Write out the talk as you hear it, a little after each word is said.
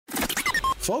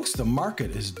Folks, the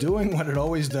market is doing what it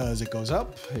always does. It goes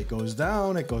up, it goes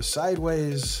down, it goes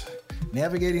sideways.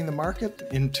 Navigating the market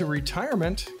into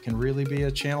retirement can really be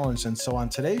a challenge. And so on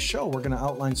today's show, we're going to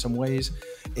outline some ways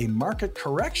a market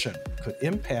correction could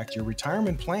impact your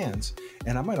retirement plans.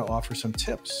 And I'm going to offer some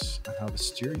tips on how to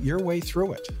steer your way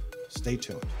through it. Stay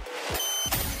tuned.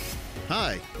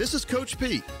 Hi, this is Coach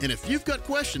Pete, and if you've got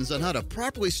questions on how to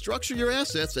properly structure your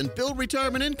assets and build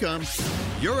retirement income,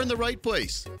 you're in the right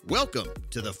place. Welcome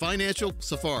to the Financial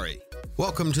Safari.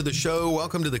 Welcome to the show.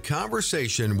 Welcome to the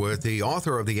conversation with the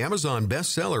author of the Amazon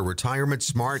bestseller, Retirement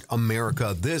Smart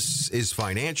America. This is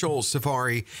Financial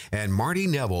Safari, and Marty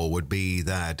Neville would be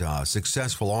that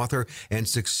successful author and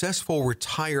successful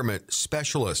retirement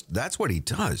specialist. That's what he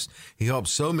does. He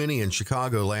helps so many in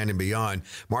Chicagoland and beyond.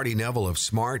 Marty Neville of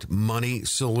Smart Money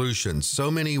Solutions.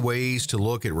 So many ways to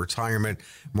look at retirement.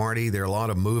 Marty, there are a lot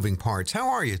of moving parts. How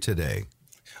are you today?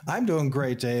 I'm doing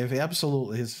great, Dave.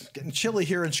 Absolutely. It's getting chilly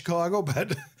here in Chicago,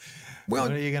 but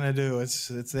what are you going to do? It's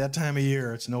that time of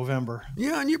year. It's November.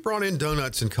 Yeah, and you brought in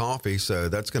donuts and coffee, so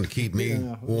that's going to keep me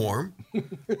warm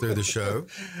through the show.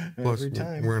 Plus, Every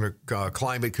time. We're in a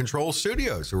climate control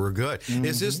studio, so we're good. Mm-hmm.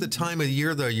 Is this the time of the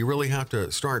year, though, you really have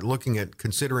to start looking at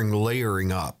considering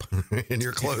layering up in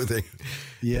your clothing?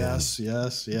 Yes.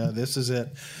 Yeah, this is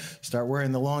it. Start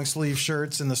wearing the long sleeve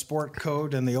shirts and the sport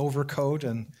coat and the overcoat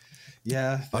and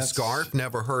a scarf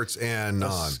never hurts, and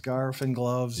a scarf and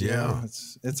gloves. Yeah,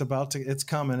 it's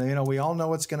coming. We all know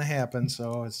what's going to happen,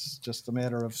 so it's just a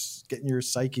matter of getting your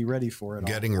psyche ready for it.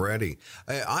 Getting ready.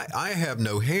 I have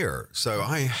no hair, so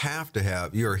I have to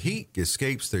have your heat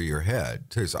escapes through your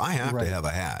head too. So I have to have a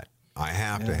hat. I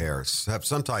have to have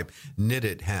some type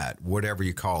knitted hat, whatever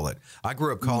you call it. I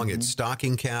grew up calling it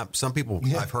stocking cap. Some people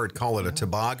I've heard call it a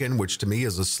toboggan, which to me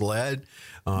is a sled.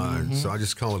 So I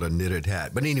just call it a knitted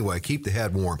hat. But anyway, keep the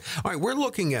head warm. All right, we're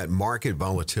looking at market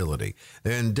volatility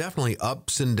and definitely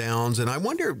ups and downs. And I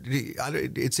wonder,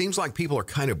 it seems like people are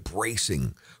kind of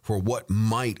bracing for what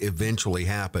might eventually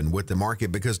happen with the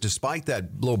market, because despite that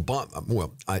little bump,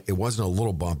 it wasn't a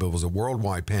little bump, it was a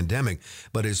worldwide pandemic.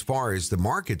 But as far as the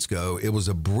markets go, it was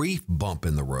a brief bump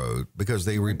in the road because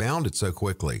they rebounded so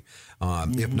quickly.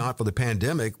 If not for the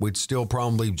pandemic, we'd still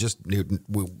probably just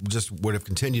would have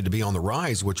continued to be on the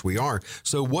rise, which we are.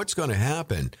 So what's going to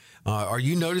happen? Are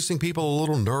you noticing people a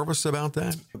little nervous about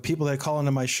that? People that call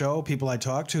into my show, people I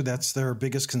talk to, that's their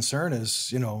biggest concern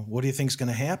is, what do you think is going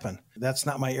to happen? That's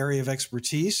not my area of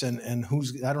expertise, and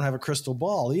I don't have a crystal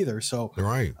ball either. So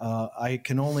right. I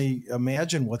can only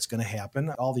imagine what's going to happen.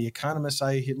 All the economists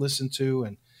I listen to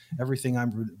and everything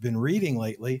I've been reading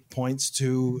lately points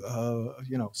to,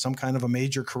 some kind of a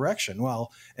major correction.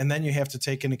 Well, and then you have to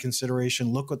take into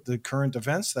consideration, look at the current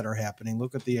events that are happening,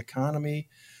 look at the economy,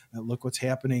 look what's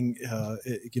happening,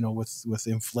 with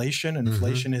inflation.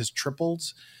 Inflation has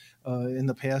tripled in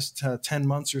the past 10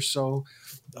 months or so.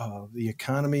 The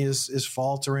economy is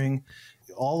faltering.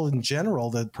 All in general,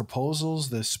 the proposals,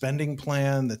 the spending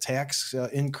plan, the tax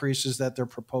increases that they're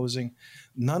proposing,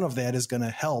 none of that is going to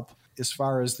help as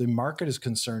far as the market is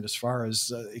concerned, as far as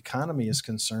the economy is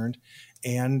concerned.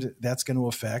 And that's going to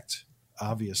affect,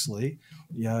 obviously,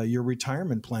 your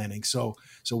retirement planning. So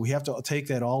we have to take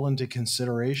that all into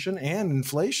consideration, and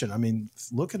inflation. I mean,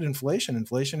 look at inflation.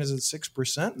 Inflation is at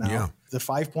 6% now. Yeah. The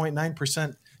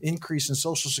 5.9% increase in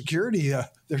Social Security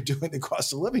they're doing, the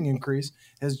cost of living increase,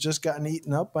 has just gotten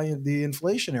eaten up by the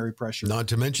inflationary pressure. Not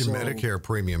to mention Medicare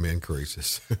premium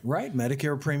increases. Right.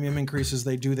 Medicare premium increases,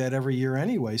 they do that every year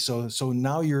anyway. So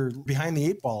now you're behind the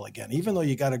eight ball again. Even though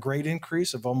you got a great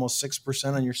increase of almost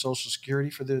 6% on your Social Security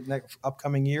for the next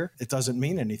upcoming year, it doesn't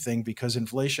mean anything because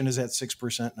inflation is at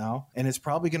 6% now. And it's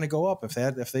probably going to go up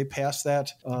if they pass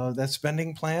that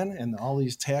spending plan and all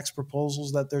these tax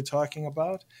proposals that they're talking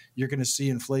about. You're going to see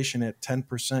inflation at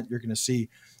 10%. You're going to see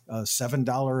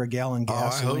 $7 a gallon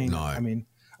gasoline. I hope not. I mean,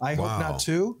 I hope not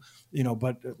too.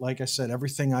 But like I said,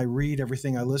 everything I read,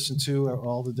 everything I listen to,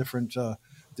 all the different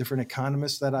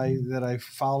economists that I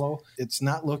follow, it's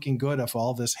not looking good if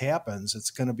all this happens. It's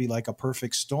going to be like a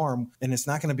perfect storm, and it's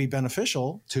not going to be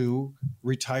beneficial to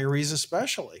retirees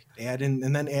especially. Add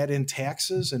in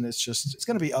taxes, and it's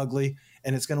going to be ugly,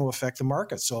 and it's going to affect the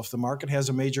market. So if the market has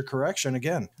a major correction,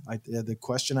 again, the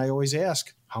question I always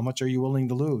ask, how much are you willing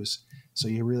to lose? So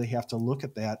you really have to look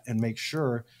at that and make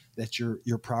sure that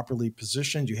you're properly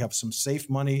positioned. You have some safe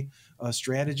money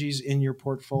strategies in your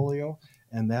portfolio.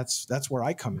 And that's where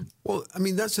I come in. Well, I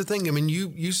mean, that's the thing. I mean,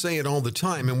 you say it all the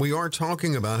time, and we are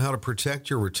talking about how to protect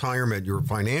your retirement, your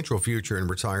financial future in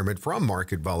retirement from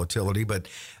market volatility. But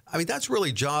I mean, that's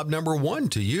really job number one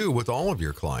to you with all of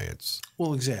your clients.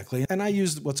 Well, exactly. And I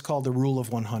use what's called the rule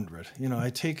of 100. I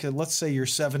take, let's say you're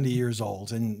 70 years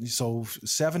old, and so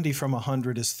 70 from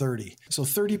 100 is 30. So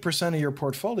 30% of your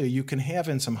portfolio you can have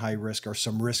in some high risk or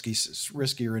some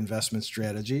riskier investment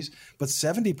strategies, but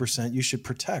 70% you should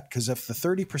protect, because if the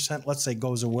 30%, let's say,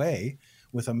 goes away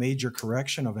with a major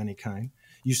correction of any kind,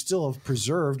 you still have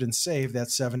preserved and saved that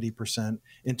 70%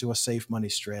 into a safe money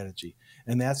strategy.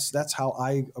 And that's how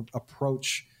I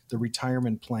approach the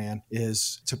retirement plan,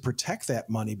 is to protect that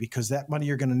money, because that money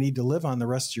you're going to need to live on the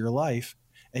rest of your life.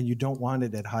 And you don't want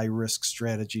it at high risk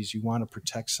strategies. You want to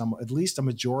protect at least a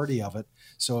majority of it.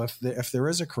 So if there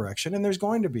is a correction, and there's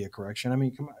going to be a correction, I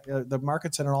mean, the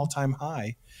market's at an all-time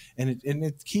high, and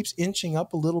it keeps inching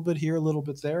up a little bit here, a little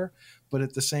bit there. But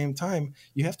at the same time,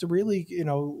 you have to really,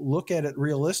 look at it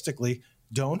realistically.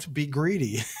 Don't be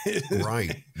greedy.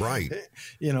 Right.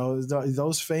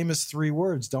 Those famous 3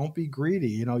 words, don't be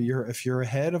greedy. If you're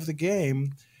ahead of the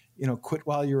game, quit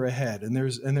while you're ahead. And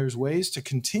there's ways to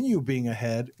continue being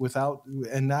ahead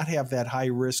and not have that high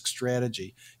risk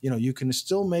strategy. You can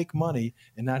still make money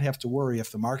and not have to worry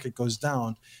if the market goes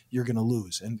down, you're going to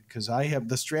lose. And because I have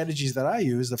the strategies that I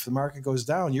use, if the market goes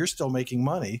down, you're still making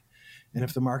money. And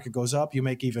if the market goes up, you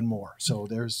make even more. So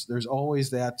there's always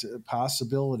that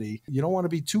possibility. You don't want to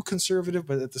be too conservative,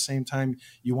 but at the same time,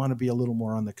 you want to be a little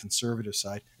more on the conservative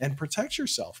side, and protect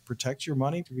yourself, protect your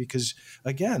money, because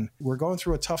again, we're going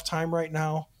through a tough time right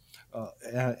now.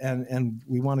 And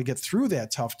we want to get through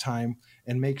that tough time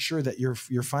and make sure that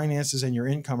your finances and your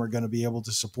income are going to be able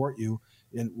to support you.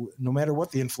 And no matter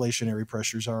what the inflationary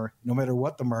pressures are, no matter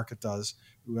what the market does,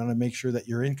 we want to make sure that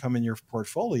your income in your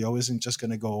portfolio isn't just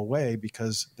going to go away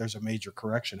because there's a major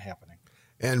correction happening.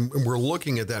 And we're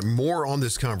looking at that more on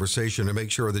this conversation to make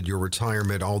sure that your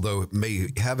retirement, although it may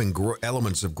having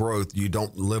elements of growth, you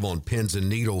don't live on pins and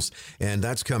needles, and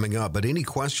that's coming up. But any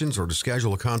questions or to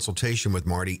schedule a consultation with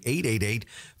Marty,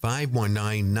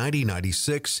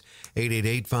 888-519-9096,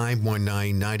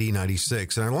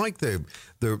 888-519-9096. And I like the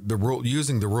rule,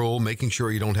 using the rule, making sure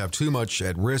you don't have too much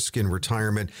at risk in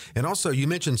retirement. And also, you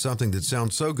mentioned something that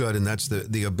sounds so good, and that's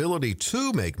the ability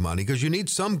to make money, because you need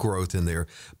some growth in there,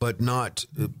 but not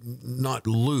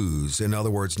lose. In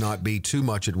other words, not be too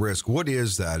much at risk. What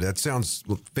is that? That sounds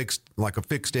fixed, like a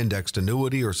fixed indexed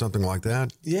annuity or something like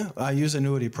that. Yeah, I use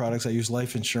annuity products. I use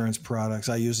life insurance products.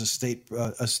 I use estate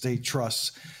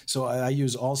trusts. So I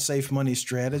use all safe money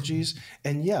strategies.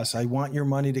 And yes, I want your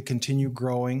money to continue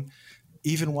growing,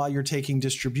 even while you're taking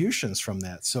distributions from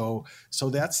that. So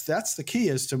that's the key,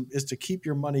 is to keep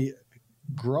your money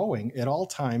growing at all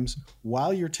times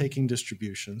while you're taking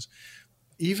distributions.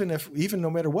 Even no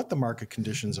matter what the market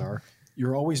conditions are,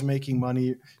 you're always making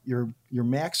money. You're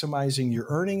maximizing your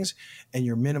earnings and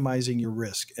you're minimizing your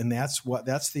risk. And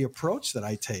that's the approach that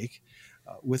I take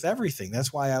with everything.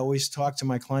 That's why I always talk to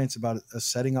my clients about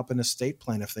setting up an estate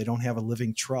plan if they don't have a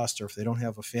living trust, or if they don't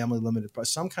have a family limited,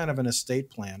 some kind of an estate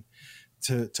plan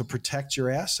to protect your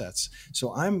assets.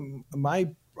 So my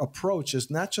approach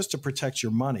is not just to protect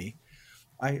your money.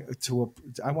 I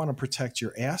want to protect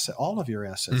your asset, all of your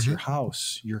assets, mm-hmm. your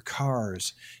house, your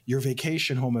cars, your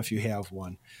vacation home if you have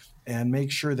one, and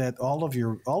make sure that all of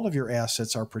your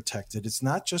assets are protected. It's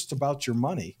not just about your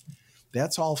money.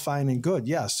 That's all fine and good.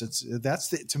 Yes,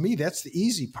 to me that's the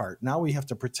easy part. Now we have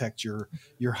to protect your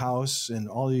house and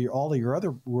all of your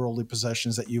other worldly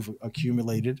possessions that you've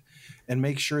accumulated, and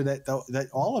make sure that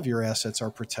all of your assets are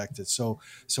protected.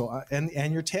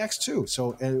 And your tax too.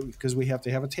 So because we have to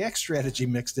have a tax strategy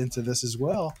mixed into this as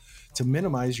well to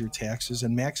minimize your taxes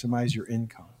and maximize your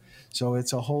income. So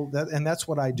it's that's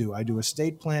what I do. I do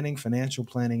estate planning, financial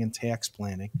planning, and tax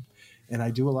planning. And I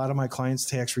do a lot of my clients'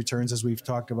 tax returns, as we've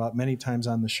talked about many times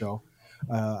on the show.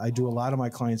 I do a lot of my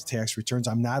clients' tax returns.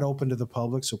 I'm not open to the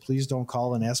public, so please don't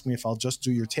call and ask me if I'll just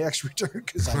do your tax return,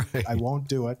 because I won't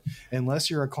do it. Unless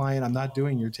you're a client, I'm not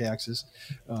doing your taxes.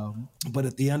 But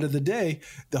at the end of the day,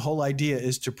 the whole idea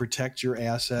is to protect your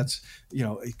assets.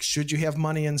 Should you have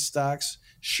money in stocks?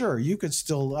 Sure, you could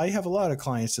still. I have a lot of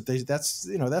clients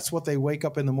that's what they wake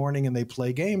up in the morning and they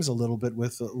play games a little bit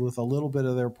with a little bit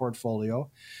of their portfolio,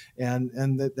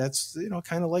 and that's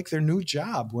kind of like their new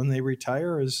job when they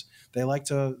retire, is they like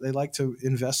to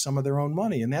invest some of their own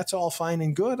money, and that's all fine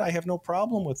and good. I have no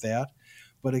problem with that.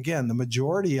 But again, the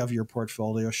majority of your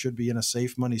portfolio should be in a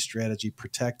safe money strategy,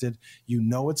 protected.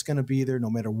 It's going to be there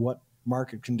no matter what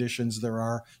market conditions there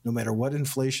are, no matter what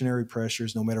inflationary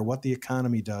pressures, no matter what the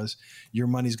economy does. Your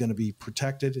money's going to be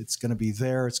protected. It's going to be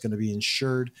there. It's going to be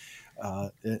insured,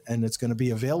 and it's going to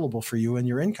be available for you, and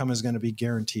your income is going to be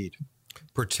guaranteed.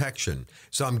 Protection.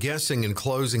 So I'm guessing in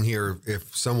closing here,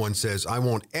 if someone says, I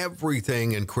want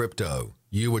everything in crypto,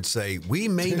 you would say, we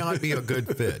may not be a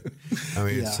good fit. I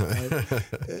mean,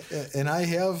 and I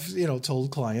have,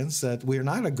 told clients that we're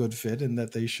not a good fit and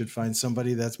that they should find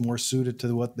somebody that's more suited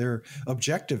to what their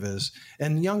objective is.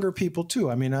 And younger people too.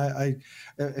 I mean,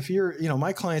 if you're,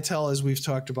 my clientele, as we've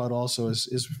talked about also,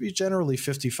 is generally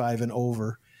 55 and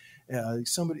over.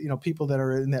 Somebody, people that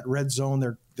are in that red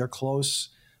zone, they're close.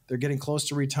 They're getting close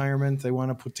to retirement. They want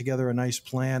to put together a nice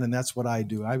plan, and that's what I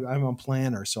do. I'm a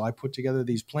planner, so I put together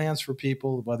these plans for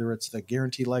people, whether it's the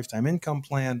Guaranteed Lifetime Income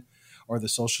Plan or the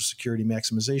Social Security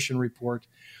Maximization Report.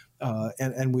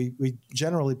 And we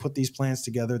generally put these plans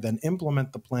together, then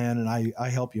implement the plan, and I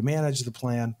help you manage the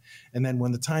plan. And then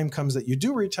when the time comes that you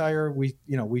do retire, we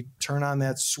turn on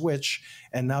that switch,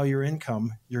 and now your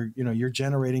income, you're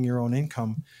generating your own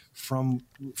income from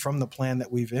the plan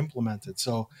that we've implemented.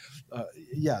 So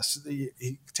yes,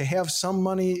 to have some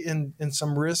money in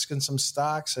some risk and some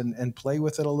stocks and play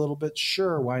with it a little bit,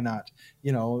 sure, why not?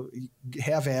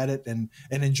 Have at it and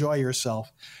enjoy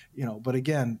yourself. But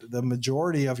again, the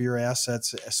majority of your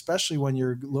assets, especially when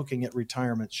you're looking at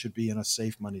retirement, should be in a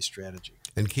safe money strategy.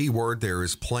 And key word there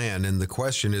is plan. And the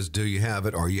question is, do you have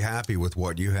it? Are you happy with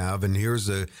what you have? And here's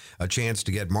a chance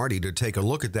to get Marty to take a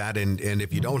look at that. And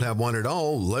if you don't have one at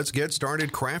all, let's get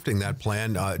started crafting that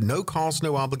plan. No cost,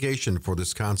 no obligation for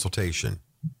this consultation.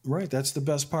 Right. That's the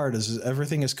best part is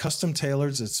everything is custom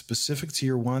tailored. It's specific to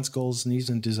your wants, goals, needs,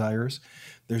 and desires.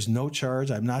 There's no charge.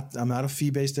 I'm not a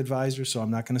fee-based advisor, so I'm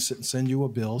not going to sit and send you a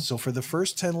bill. So for the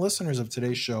first 10 listeners of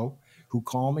today's show who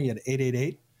call me at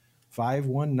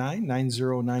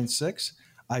 888-519-9096,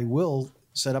 I will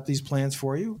set up these plans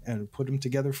for you and put them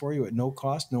together for you at no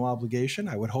cost, no obligation.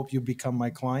 I would hope you become my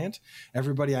client.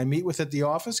 Everybody I meet with at the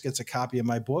office gets a copy of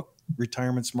my book,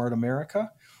 Retirement Smart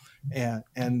America.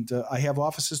 And I have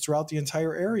offices throughout the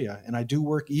entire area, and I do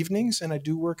work evenings and I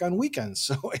do work on weekends.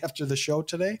 So after the show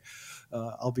today,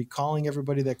 I'll be calling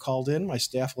everybody that called in. My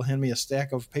staff will hand me a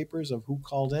stack of papers of who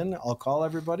called in. I'll call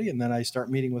everybody, and then I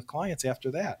start meeting with clients after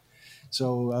that.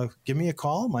 So give me a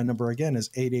call. My number again is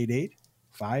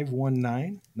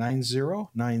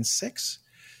 888-519-9096.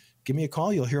 Give me a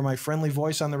call. You'll hear my friendly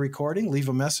voice on the recording. Leave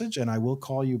a message, and I will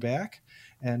call you back.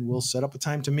 And we'll set up a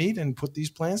time to meet and put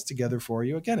these plans together for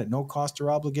you. Again, at no cost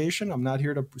or obligation. I'm not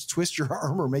here to twist your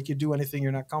arm or make you do anything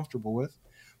you're not comfortable with.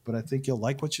 But I think you'll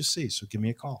like what you see, so give me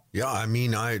a call. Yeah, I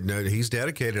mean, he's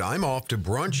dedicated. I'm off to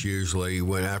brunch usually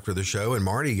after the show, and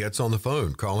Marty gets on the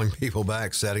phone, calling people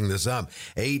back, setting this up.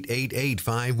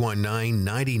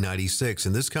 888-519-9096.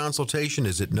 And this consultation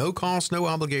is at no cost, no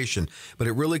obligation, but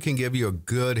it really can give you a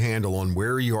good handle on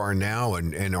where you are now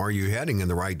and are you heading in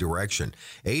the right direction.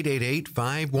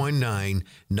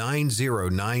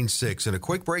 888-519-9096. And a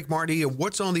quick break, Marty,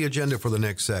 what's on the agenda for the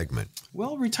next segment?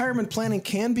 Well, retirement planning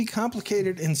can be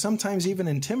complicated and sometimes even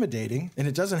intimidating, and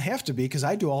it doesn't have to be because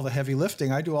I do all the heavy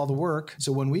lifting, I do all the work.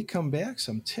 So when we come back,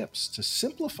 some tips to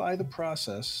simplify the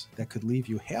process that could leave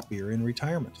you happier in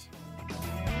retirement.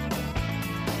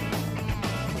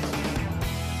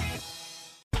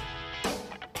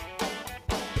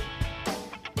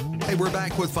 Hey, we're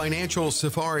back with Financial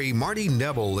Safari. Marty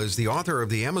Neville is the author of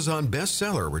the Amazon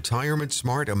bestseller, Retirement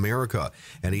Smart America,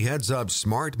 and he heads up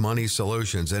Smart Money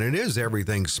Solutions. And it is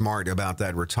everything smart about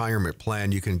that retirement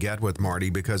plan you can get with Marty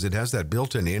because it has that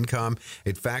built-in income.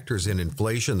 It factors in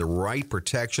inflation, the right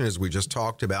protection, as we just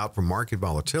talked about, from market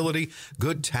volatility,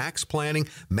 good tax planning,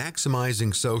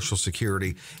 maximizing Social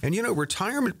Security. And,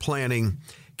 retirement planning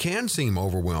can seem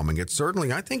overwhelming. It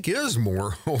certainly, I think, is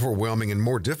more overwhelming and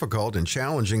more difficult and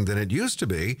challenging than it used to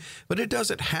be, but it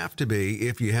doesn't have to be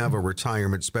if you have a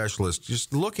retirement specialist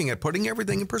just looking at putting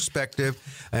everything in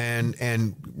perspective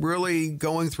and really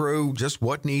going through just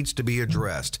what needs to be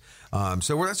addressed.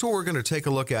 So that's what we're going to take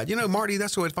a look at. Marty,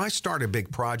 that's what if I start a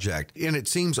big project and it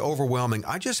seems overwhelming,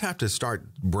 I just have to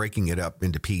start breaking it up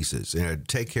into pieces.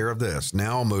 Take care of this.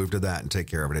 Now I'll move to that and take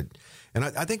care of it. And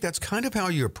I think that's kind of how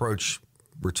you approach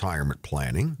retirement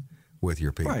planning with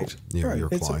your people, right? Your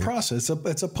it's client. A process.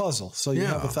 It's a puzzle. So you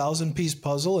have a 1,000-piece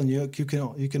puzzle, and you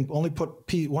can only put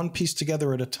one piece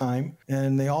together at a time,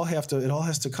 and it all has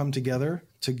to come together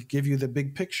to give you the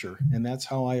big picture. And that's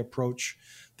how I approach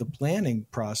the planning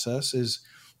process. Is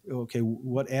okay,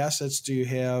 what assets do you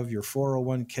have? Your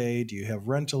 401k? Do you have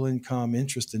rental income,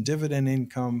 interest and dividend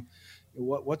income?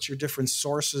 What's your different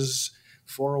sources?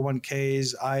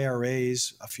 401ks,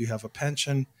 IRAs. If you have a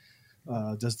pension.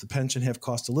 Does the pension have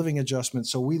cost of living adjustment?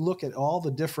 So we look at all the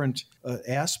different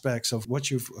aspects of what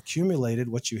you've accumulated,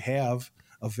 what you have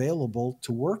available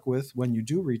to work with when you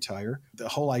do retire. The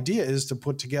whole idea is to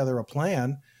put together a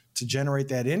plan to generate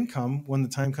that income when the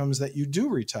time comes that you do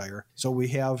retire. So we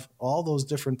have all those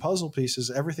different puzzle pieces.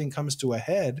 Everything comes to a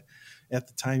head at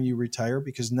the time you retire,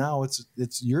 because now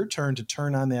it's your turn to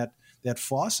turn on that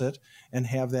faucet and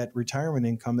have that retirement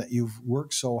income that you've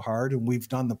worked so hard and we've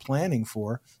done the planning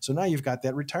for. So now you've got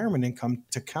that retirement income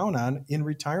to count on in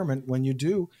retirement when you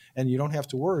do, and you don't have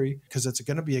to worry because it's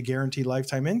going to be a guaranteed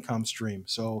lifetime income stream.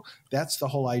 So that's the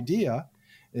whole idea,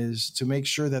 is to make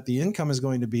sure that the income is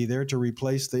going to be there to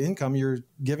replace the income you're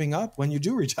giving up when you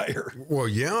do retire. Well,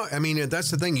 yeah. I mean,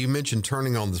 that's the thing. You mentioned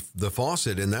turning on the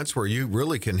faucet, and that's where you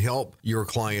really can help your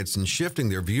clients in shifting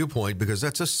their viewpoint, because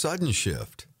that's a sudden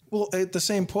shift. Well, at the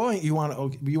same point, you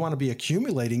want to be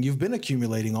accumulating. You've been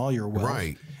accumulating all your wealth,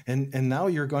 right? And now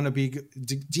you're going to be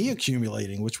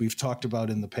deaccumulating, which we've talked about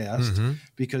in the past.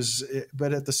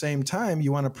 But at the same time,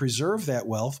 you want to preserve that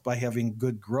wealth by having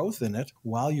good growth in it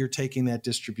while you're taking that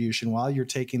distribution, while you're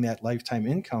taking that lifetime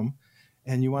income.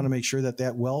 And you want to make sure that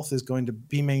that wealth is going to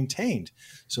be maintained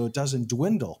so it doesn't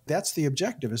dwindle. That's the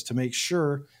objective, is to make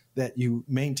sure that you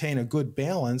maintain a good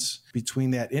balance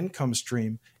between that income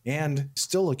stream and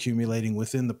still accumulating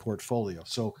within the portfolio.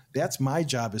 So that's my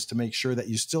job, is to make sure that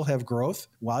you still have growth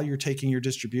while you're taking your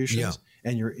distributions,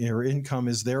 and your income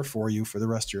is there for you for the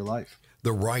rest of your life.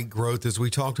 The right growth, as we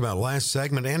talked about last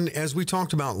segment, and as we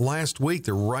talked about last week,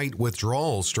 the right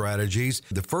withdrawal strategies.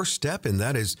 The first step in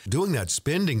that is doing that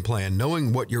spending plan,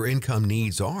 knowing what your income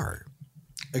needs are.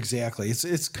 Exactly.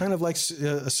 It's kind of like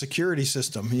a security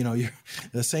system.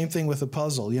 The same thing with a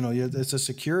puzzle. It's a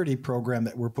security program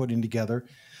that we're putting together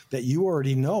that you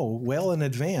already know well in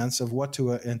advance of what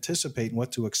to anticipate and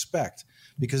what to expect,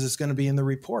 because it's going to be in the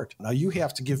report. Now, you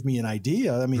have to give me an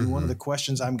idea. I mean, one of the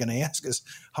questions I'm going to ask is,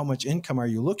 how much income are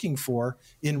you looking for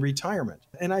in retirement?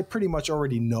 And I pretty much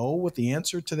already know what the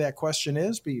answer to that question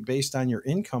is based on your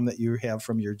income that you have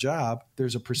from your job.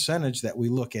 There's a percentage that we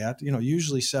look at.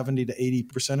 Usually 70 to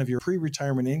 80% of your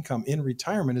pre-retirement income in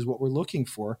retirement is what we're looking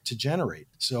for to generate.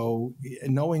 So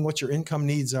knowing what your income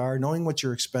needs are, knowing what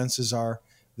your expenses are,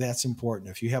 that's important.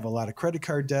 If you have a lot of credit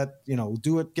card debt,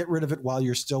 get rid of it while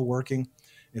you're still working.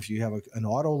 If you have an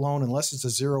auto loan, unless it's a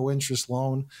zero interest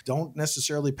loan, don't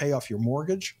necessarily pay off your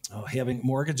mortgage. Having a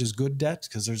mortgage is good debt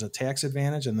because there's a tax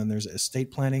advantage, and then there's estate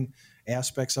planning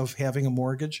aspects of having a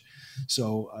mortgage.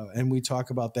 So, and we talk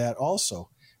about that also.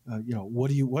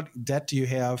 What debt do you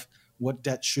have? What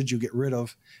debt should you get rid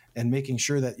of? And making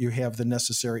sure that you have the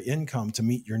necessary income to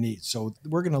meet your needs. So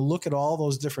we're going to look at all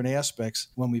those different aspects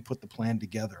when we put the plan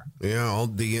together. Yeah, all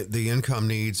the income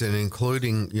needs, and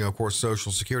including, of course,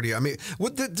 Social Security. I mean,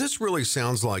 this really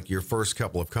sounds like your first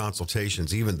couple of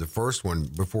consultations, even the first one,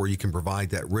 before you can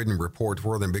provide that written report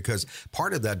for them, because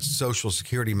part of that Social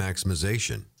Security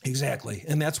maximization. Exactly.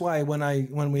 And that's why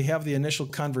when we have the initial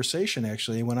conversation,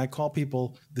 actually, when I call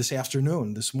people this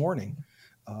morning,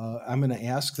 I'm going to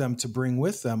ask them to bring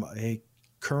with them a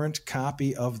current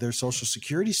copy of their Social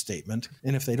Security statement.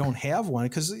 And if they don't have one,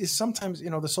 because sometimes,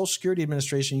 the Social Security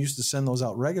Administration used to send those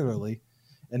out regularly,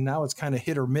 and now it's kind of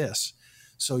hit or miss.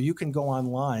 So you can go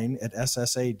online at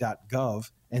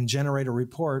ssa.gov and generate a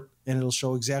report, and it'll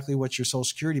show exactly what your Social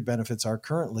Security benefits are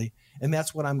currently. And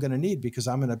that's what I'm going to need, because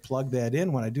I'm going to plug that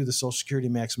in when I do the Social Security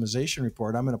maximization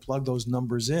report. I'm going to plug those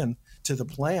numbers in to the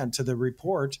plan, to the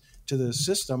report, to the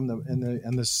system,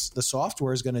 and the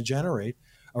software is going to generate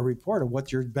a report of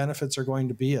what your benefits are going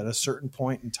to be at a certain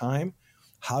point in time,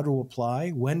 how to apply,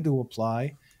 when to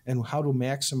apply, and how to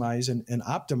maximize and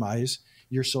optimize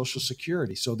your Social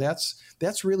Security. So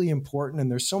that's really important, and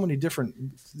there's so many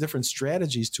different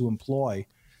strategies to employ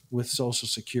with Social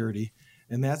Security,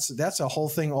 and that's a whole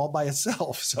thing all by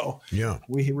itself. So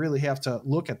we really have to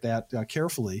look at that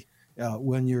carefully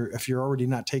if you're already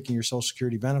not taking your Social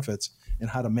Security benefits, and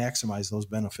how to maximize those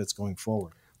benefits going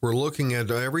forward. We're looking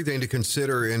at everything to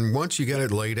consider, and once you get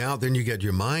it laid out, then you get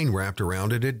your mind wrapped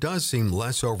around it. It does seem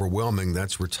less overwhelming.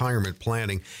 That's retirement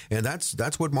planning, and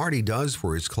that's what Marty does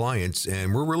for his clients,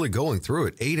 and we're really going through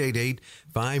it.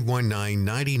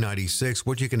 888-519-9096,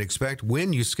 what you can expect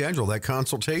when you schedule that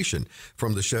consultation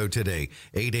from the show today.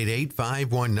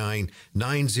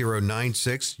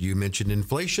 888-519-9096. You mentioned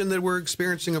inflation that we're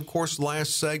experiencing, of course,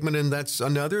 last segment, and that's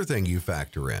another thing you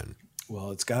factor in.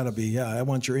 Well, it's got to be, I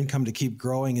want your income to keep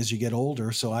growing as you get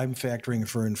older. So I'm factoring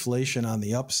for inflation on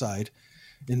the upside.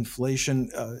 Inflation,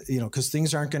 because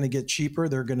things aren't going to get cheaper.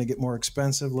 They're going to get more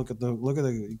expensive.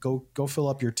 Go fill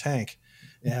up your tank,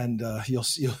 and you'll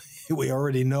see, we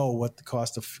already know what the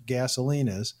cost of gasoline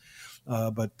is.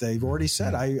 But they've already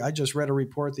said, I just read a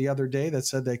report the other day that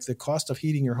said that the cost of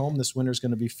heating your home this winter is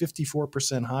going to be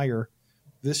 54% higher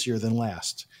this year than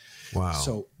last. Wow.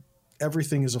 So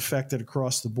everything is affected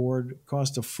across the board: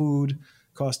 cost of food,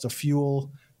 cost of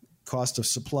fuel, cost of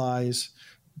supplies,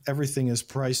 everything is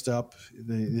priced up.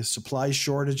 The supply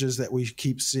shortages that we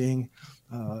keep seeing,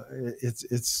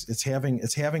 it's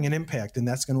having an impact, and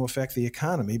that's going to affect the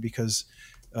economy because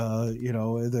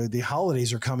the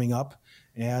holidays are coming up,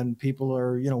 and people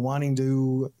are wanting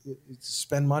to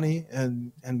spend money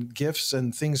and gifts,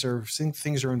 and things are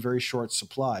in very short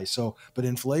supply. So, but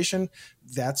inflation,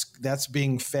 that's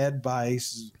being fed by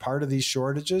part of these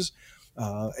shortages.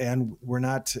 And we're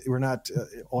not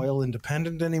oil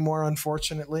independent anymore,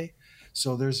 unfortunately.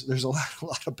 So there's a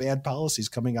lot of bad policies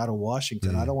coming out of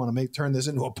Washington. I don't want to turn this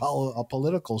into a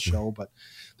political show, but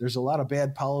there's a lot of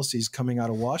bad policies coming out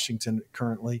of Washington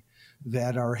currently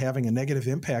that are having a negative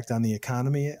impact on the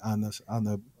economy, on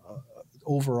the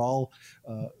overall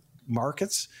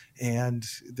markets, and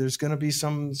there's going to be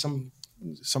some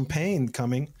pain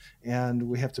coming, and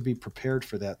we have to be prepared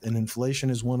for that. And inflation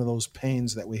is one of those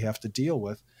pains that we have to deal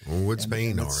with. Well, what's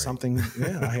pain? All right. Something,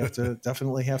 I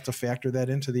definitely have to factor that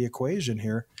into the equation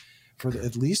here for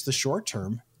at least the short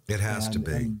term. It has to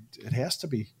be. And it has to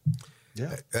be.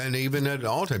 Yeah. And even at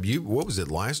all time, what was it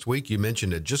last week? You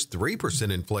mentioned at just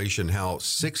 3% inflation, how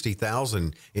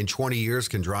 60,000 in 20 years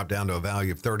can drop down to a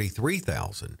value of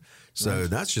 33,000. So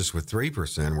that's just with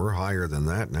 3%. We're higher than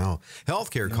that now.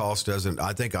 Healthcare cost doesn't,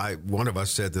 I think one of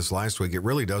us said this last week, it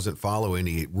really doesn't follow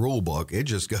any rule book. It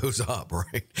just goes up,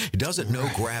 right? It doesn't know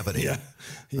gravity.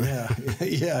 Yeah.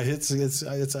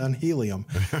 It's on helium.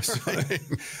 So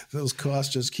those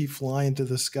costs just keep flying to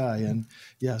the sky. And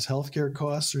yes, healthcare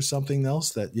costs are something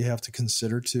else that you have to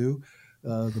consider too.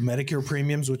 The Medicare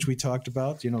premiums, which we talked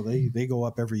about, they go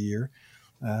up every year.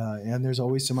 And there's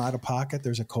always some out of pocket.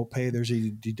 There's a copay, there's a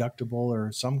deductible,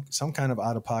 or some kind of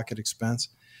out of pocket expense.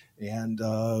 And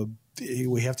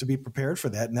we have to be prepared for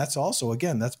that. And that's also,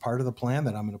 again, that's part of the plan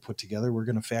that I'm going to put together. We're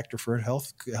going to factor for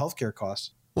healthcare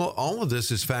costs. Well, all of this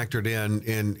is factored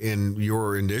in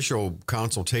your initial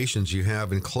consultations you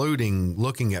have, including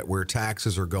looking at where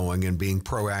taxes are going and being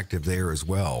proactive there as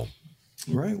well.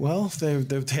 Right. Well,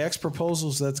 the tax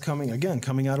proposals that's coming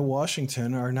out of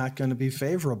Washington are not going to be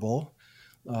favorable.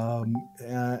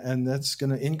 And that's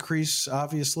going to increase,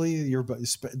 obviously,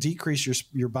 decrease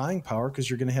your buying power, because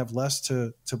you're going to have less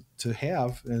to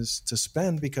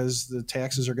spend, because the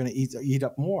taxes are going to eat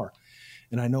up more.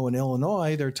 And I know in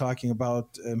Illinois, they're talking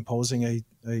about imposing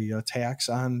a tax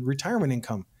on retirement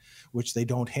income, which they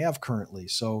don't have currently.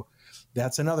 So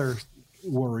that's another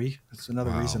worry. It's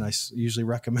another reason I usually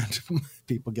recommend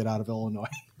people get out of Illinois.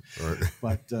 Right.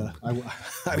 But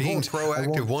being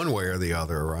proactive one way or the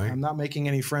other, right? I'm not making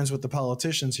any friends with the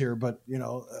politicians here, but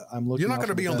I'm looking. You're not going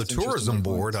to be on the tourism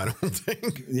board, I don't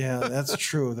think. Yeah, that's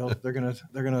true. They're gonna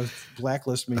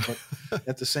blacklist me, but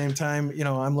at the same time,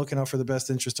 I'm looking out for the best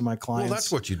interest of my clients. Well,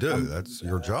 that's what you do. That's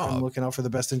your job. I'm looking out for the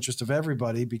best interest of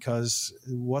everybody, because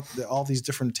all these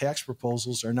different tax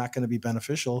proposals are not going to be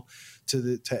beneficial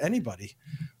to anybody,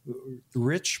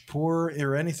 rich, poor,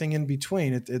 or anything in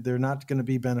between. They're not going to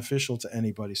be beneficial to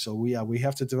anybody. So we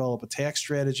have to develop a tax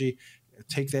strategy,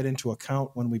 take that into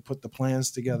account when we put the plans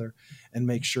together, and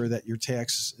make sure that your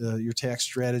tax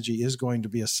strategy is going to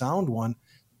be a sound one,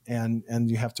 and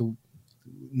you have to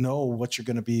know what you're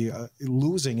going to be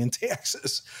losing in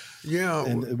taxes. Yeah.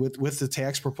 And with the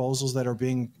tax proposals that are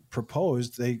being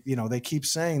proposed, they keep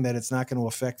saying that it's not going to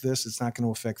affect this, it's not going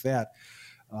to affect that.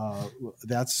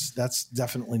 That's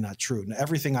definitely not true. And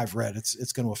everything I've read,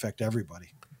 it's going to affect everybody.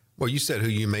 Well, you said who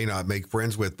you may not make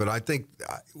friends with, but I think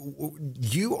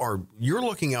you're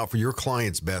looking out for your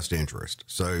client's best interest.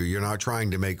 So you're not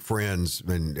trying to make friends.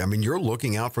 And I mean, you're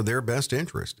looking out for their best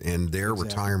interest in their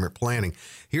retirement planning.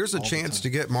 Here's a chance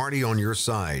to get Marty on your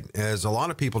side, as a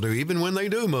lot of people do. Even when they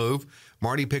do move,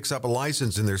 Marty picks up a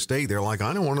license in their state. They're like,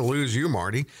 I don't want to lose you,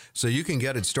 Marty. So you can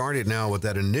get it started now with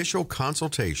that initial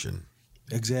consultation.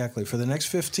 Exactly. For the next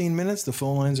 15 minutes, the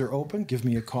phone lines are open. Give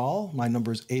me a call. My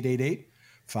number is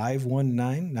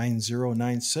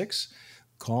 888-519-9096.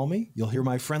 Call me. You'll hear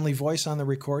my friendly voice on the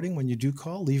recording. When you do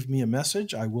call, leave me a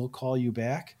message. I will call you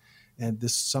back, and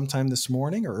sometime this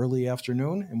morning or early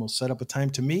afternoon, and we'll set up a time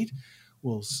to meet.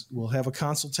 We'll have a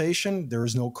consultation. There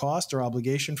is no cost or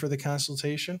obligation for the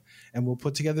consultation, and we'll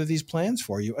put together these plans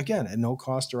for you. Again, at no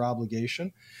cost or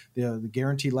obligation. The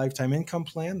Guaranteed Lifetime Income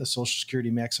Plan, the Social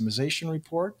Security Maximization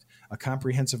Report, a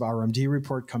comprehensive RMD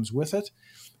report comes with it.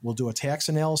 We'll do a tax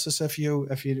analysis if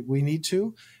we need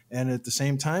to. And at the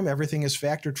same time, everything is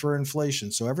factored for inflation.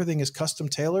 So everything is custom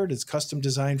tailored. It's custom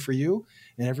designed for you.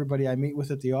 And everybody I meet with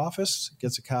at the office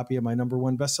gets a copy of my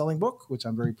 #1 best-selling book, which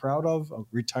I'm very proud of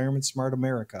Retirement Smart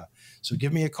America. So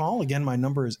give me a call. Again, my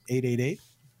number is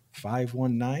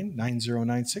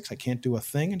 888-519-9096. I can't do a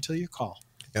thing until you call.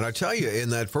 And I tell you, in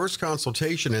that first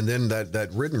consultation and then that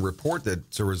written report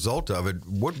that's a result of it,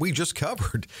 what we just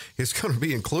covered is going to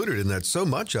be included in that, so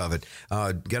much of it.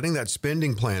 Getting that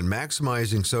spending plan,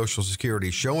 maximizing Social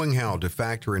Security, showing how to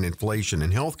factor in inflation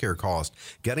and healthcare costs,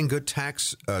 getting good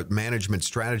tax management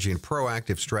strategy and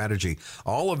proactive strategy,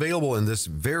 all available in this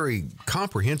very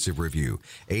comprehensive review.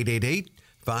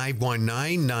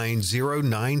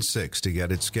 888-519-9096 to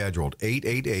get it scheduled.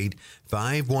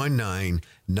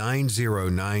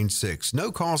 888-519-9096.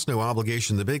 No cost, no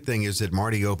obligation. The big thing is that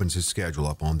Marty opens his schedule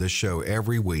up on this show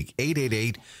every week.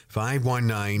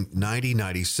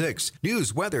 888-519-9096.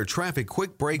 News, weather, traffic,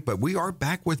 quick break, but we are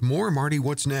back with more. Marty,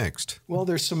 what's next? Well,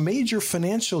 there's some major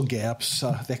financial gaps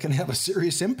that can have a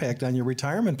serious impact on your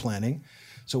retirement planning.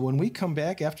 So when we come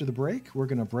back after the break, we're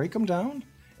going to break them down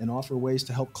and offer ways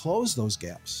to help close those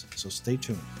gaps. So stay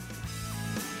tuned.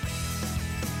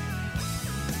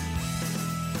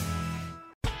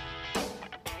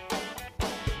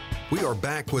 We are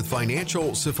back with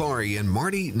Financial Safari and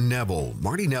Marty Neville.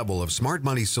 Marty Neville of Smart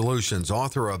Money Solutions,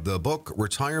 author of the book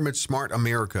Retirement Smart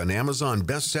America, an Amazon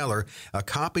bestseller. A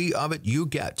copy of it you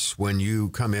get when you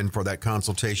come in for that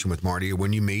consultation with Marty or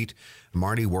when you meet.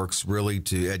 Marty works really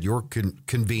at your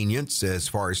convenience as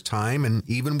far as time and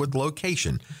even with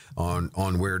location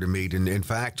on where to meet. And in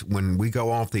fact, when we go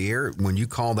off the air, when you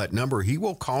call that number, he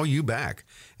will call you back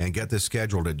and get this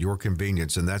scheduled at your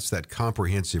convenience. And that's that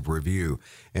comprehensive review.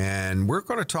 And we're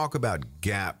going to talk about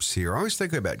gaps here. I always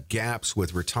think about gaps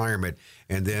with retirement.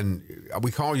 And then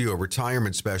we call you a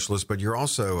retirement specialist, but you're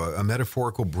also a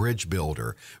metaphorical bridge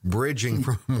builder, bridging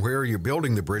from where you're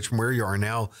building the bridge from where you are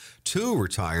now to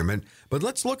retirement. But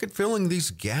let's look at filling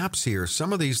these gaps here.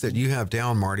 Some of these that you have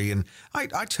down, Marty, and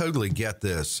I totally get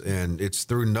this, and it's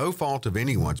through no fault of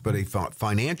anyone's, but a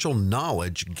financial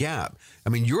knowledge gap. I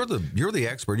mean, you're the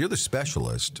expert, you're the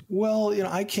specialist. Well,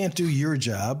 I can't do your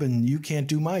job, and you can't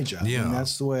do my job. Yeah, and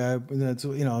that's the way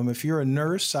if you're a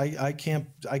nurse, I can't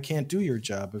do your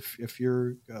job. If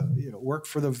you're work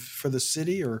for the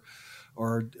city or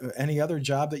any other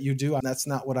job that you do, that's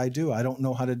not what I do. I don't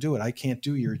know how to do it. I can't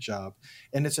do your job.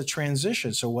 And it's a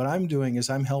transition. So what I'm doing is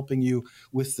I'm helping you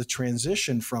with the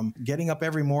transition from getting up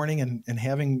every morning and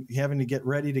having to get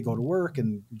ready to go to work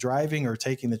and driving or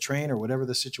taking the train or whatever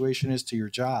the situation is to your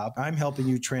job. I'm helping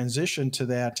you transition to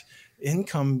that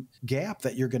income gap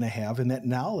that you're going to have and that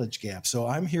knowledge gap. So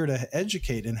I'm here to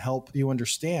educate and help you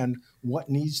understand what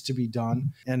needs to be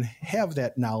done and have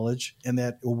that knowledge and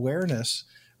that awareness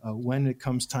when it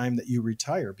comes time that you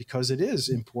retire, because it is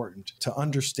important to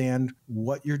understand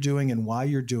what you're doing and why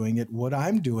you're doing it, what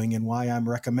I'm doing and why I'm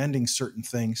recommending certain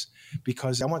things,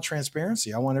 because I want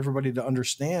transparency. I want everybody to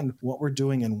understand what we're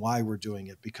doing and why we're doing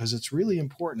it, because it's really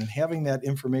important. And having that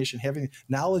information, having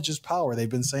knowledge is power. They've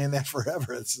been saying that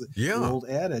forever. It's the old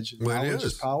adage, knowledge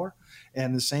is power.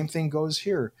 And the same thing goes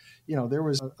here. There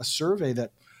was a survey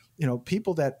that,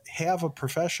 people that have a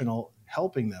professional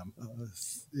helping them,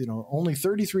 only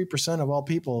 33% of all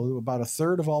people, about a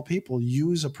third of all people,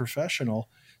 use a professional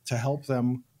to help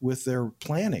them with their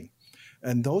planning.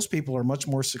 And those people are much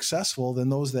more successful than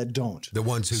those that don't. The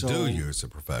ones who do use a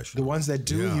professional. The ones that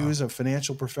do use a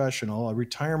financial professional, a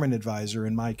retirement advisor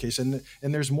in my case. And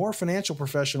there's more financial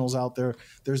professionals out there.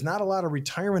 There's not a lot of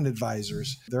retirement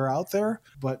advisors. They're out there,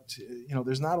 but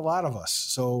there's not a lot of us.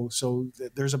 So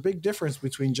there's a big difference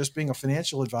between just being a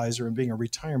financial advisor and being a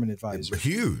retirement advisor.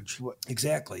 Huge.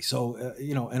 Exactly. So,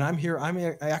 and I'm here,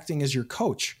 I'm acting as your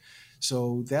coach.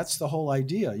 So that's the whole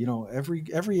idea.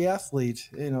 Every athlete,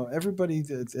 everybody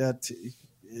that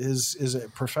is a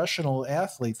professional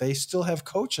athlete, they still have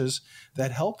coaches that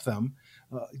help them,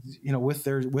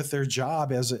 with their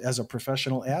job as a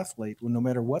professional athlete, no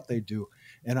matter what they do.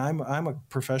 And I'm a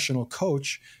professional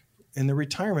coach in the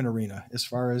retirement arena as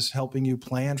far as helping you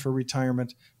plan for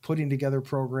retirement, putting together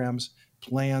programs,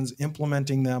 plans,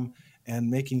 implementing them,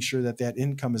 and making sure that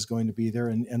income is going to be there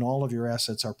and all of your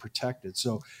assets are protected.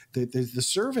 So the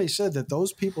survey said that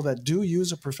those people that do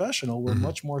use a professional were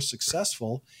much more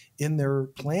successful in their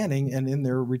planning and in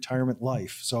their retirement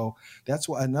life. So that's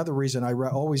another reason I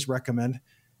always recommend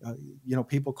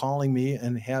people calling me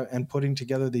and putting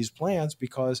together these plans,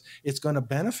 because it's going to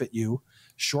benefit you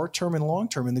short-term and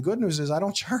long-term. And the good news is I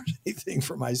don't charge anything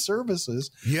for my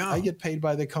services. Yeah. I get paid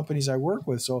by the companies I work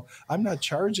with. So I'm not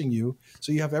charging you.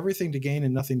 So you have everything to gain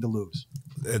and nothing to lose.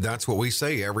 That's what we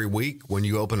say every week when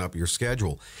you open up your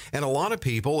schedule. And a lot of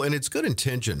people, and it's good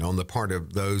intention on the part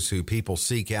of those who people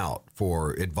seek out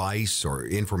for advice or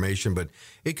information, but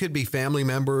it could be family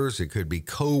members, it could be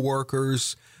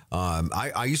coworkers,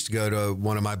 I used to go to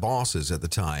one of my bosses at the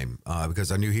time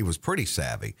because I knew he was pretty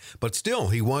savvy, but still,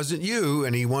 he wasn't you,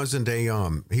 and he wasn't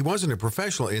a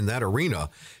professional in that arena.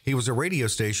 He was a radio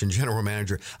station general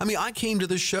manager. I mean, I came to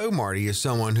the show, Marty, as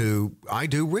someone who I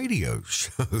do radio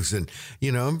shows, and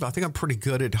I think I'm pretty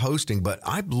good at hosting, but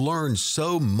I've learned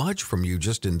so much from you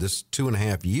just in this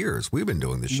 2.5 years we've been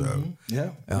doing the show. Mm-hmm.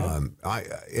 Yeah.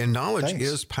 And knowledge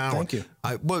is power. Thank you.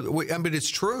 But it's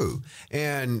true.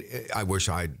 And I wish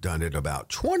I'd done it about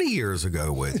 20 years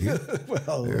ago with you.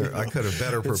 Well, I could have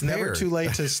better prepared. It's never too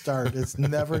late to start. It's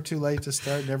never too late to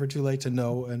start, never too late to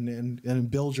know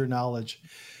and build your knowledge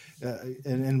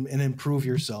and improve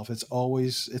yourself. It's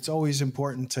always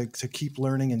important to keep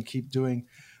learning and keep doing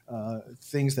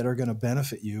things that are going to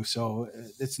benefit you. So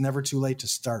it's never too late to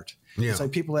start. Yeah. It's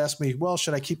like people ask me, well,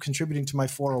 should I keep contributing to my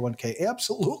 401k?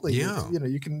 Absolutely. Yeah.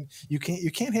 You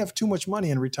can't have too much money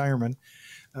in retirement.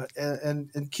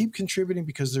 And keep contributing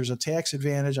because there's a tax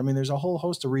advantage. I mean, there's a whole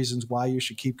host of reasons why you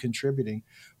should keep contributing,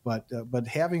 but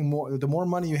having the more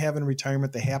money you have in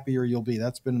retirement, the happier you'll be.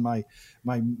 That's been my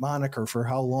moniker for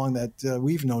how long that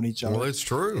we've known each other. Well, it's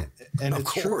true. And of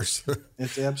course. True.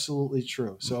 It's absolutely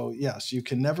true. So yes, you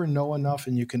can never know enough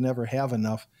and you can never have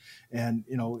enough. And,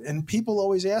 and people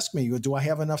always ask me, do I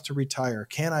have enough to retire?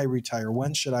 Can I retire?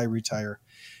 When should I retire?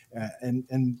 And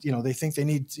they think they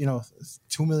need $2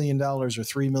 million or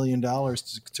 $3 million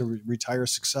to retire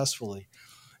successfully,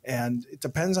 and it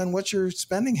depends on what your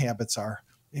spending habits are.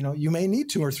 You may need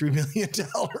 $2 or $3 million.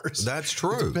 That's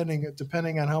true.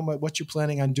 Depending on what you're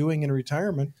planning on doing in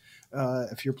retirement.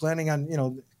 If you're planning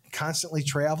on constantly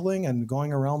traveling and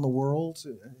going around the world,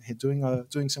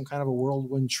 doing some kind of a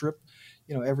whirlwind trip,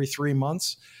 every 3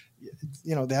 months.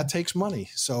 That takes money.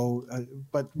 So,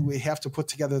 but we have to put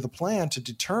together the plan to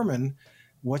determine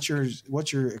what your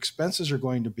expenses are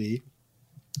going to be,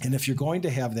 and if you're going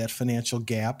to have that financial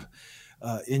gap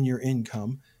in your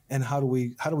income, and how do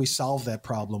we solve that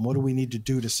problem? What do we need to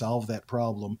do to solve that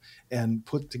problem, and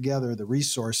put together the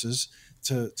resources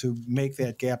to make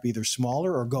that gap either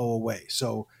smaller or go away?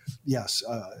 So, yes,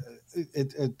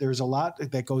 there's a lot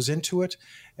that goes into it.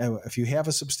 If you have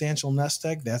a substantial nest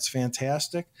egg, that's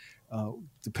fantastic.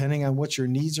 Depending on what your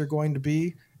needs are going to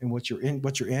be and what your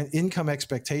income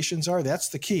expectations are, that's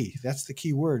the key. That's the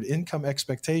key word: income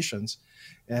expectations,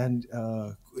 and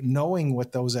knowing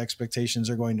what those expectations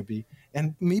are going to be,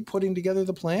 and me putting together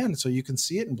the plan so you can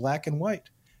see it in black and white,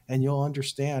 and you'll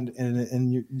understand.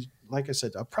 And you, like I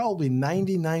said, probably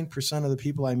 99% of the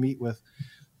people I meet with,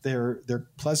 they're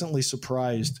pleasantly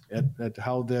surprised at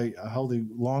how the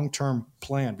long-term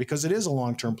plan, because it is a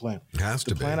long-term plan. It has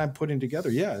to be. The plan I'm putting together,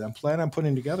 the plan I'm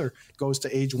putting together goes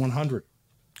to age 100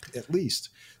 at least.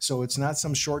 So it's not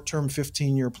some short-term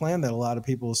 15-year plan that a lot of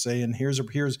people will say, and here's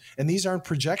and these aren't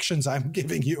projections I'm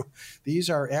giving you. These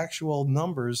are actual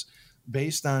numbers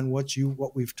based on what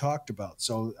we've talked about.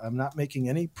 So I'm not making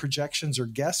any projections or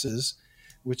guesses,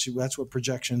 which that's what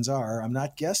projections are. I'm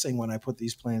not guessing when I put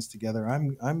these plans together.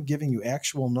 I'm giving you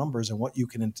actual numbers and what you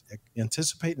can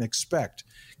anticipate and expect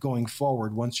going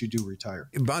forward once you do retire.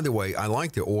 And by the way, I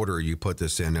like the order you put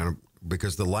this in,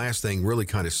 because the last thing really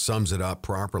kind of sums it up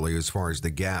properly as far as the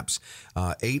gaps.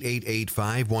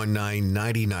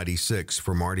 888-519-9096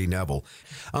 for Marty Neville.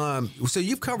 So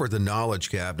you've covered the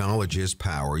knowledge gap. Knowledge is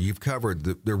power. You've covered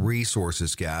the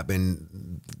resources gap,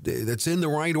 and that's in the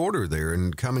right order there.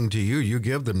 And coming to you, you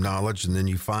give them knowledge, and then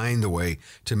you find the way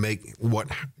to make what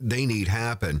they need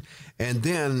happen. And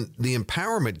then the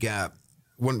empowerment gap.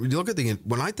 When you look at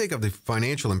when I think of the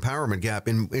financial empowerment gap,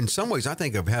 in some ways, I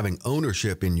think of having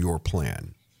ownership in your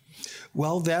plan.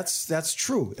 Well, that's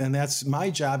true, and that's my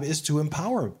job, is to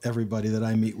empower everybody that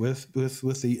I meet with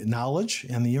the knowledge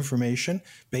and the information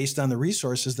based on the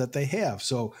resources that they have.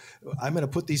 So I'm going to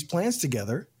put these plans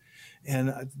together,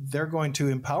 and they're going to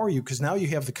empower you, because now you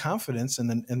have the confidence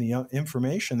and the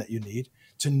information that you need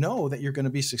to know that you're going to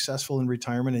be successful in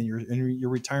retirement, and your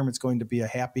retirement's going to be a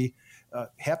happy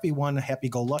one, a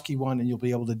happy-go-lucky one, and you'll be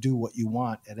able to do what you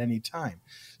want at any time.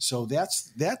 So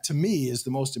that to me is the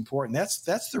most important.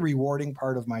 That's the rewarding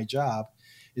part of my job,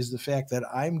 is the fact that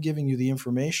I'm giving you the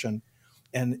information,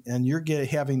 and you're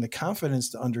having the confidence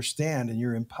to understand, and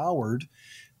you're empowered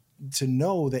to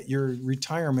know that your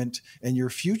retirement and your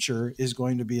future is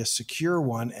going to be a secure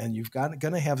one, and you've going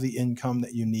to have the income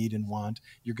that you need and want.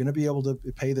 You're going to be able to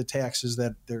pay the taxes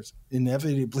that there's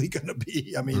inevitably going to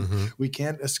be. I mean, we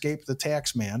can't escape the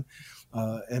tax man.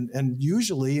 And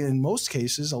usually, in most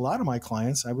cases, a lot of my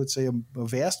clients, I would say a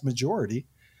vast majority,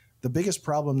 the biggest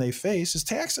problem they face is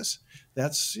taxes.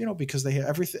 That's, because they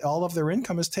have all of their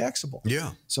income is taxable.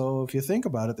 Yeah. So if you think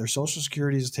about it, their Social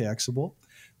Security is taxable.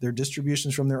 Their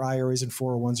distributions from their IRAs and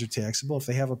 401s are taxable. If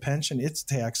they have a pension, it's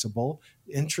taxable.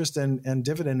 Interest and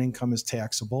dividend income is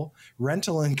taxable.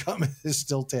 Rental income is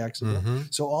still taxable.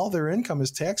 So all their income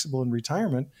is taxable in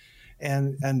retirement.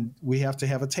 And we have to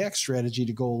have a tax strategy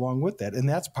to go along with that. And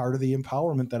that's part of the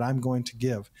empowerment that I'm going to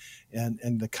give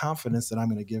and the confidence that I'm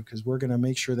going to give, because we're going to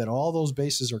make sure that all those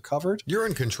bases are covered. You're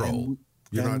in control.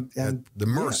 You're not at the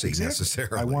mercy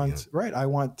necessarily. I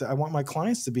want my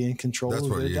clients to be in control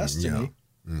of their destiny.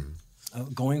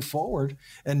 Going forward,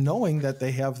 and knowing that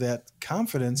they have that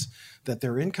confidence that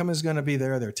their income is going to be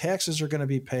there, their taxes are going to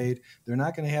be paid. They're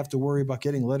not going to have to worry about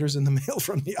getting letters in the mail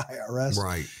from the IRS,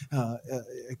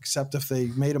 except if they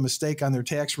made a mistake on their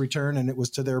tax return and it was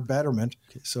to their betterment.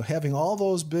 So having all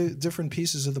those different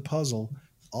pieces of the puzzle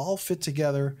all fit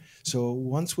together. So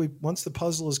once the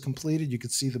puzzle is completed, you can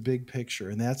see the big picture.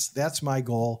 And that's my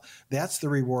goal. That's the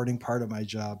rewarding part of my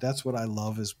job. That's what I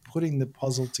love, is putting the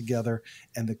puzzle together,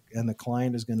 and the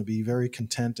client is going to be very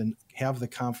content and have the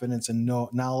confidence and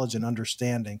knowledge and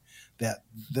understanding that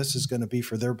this is going to be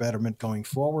for their betterment going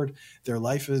forward. Their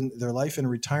life in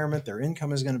retirement, their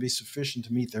income is going to be sufficient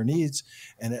to meet their needs,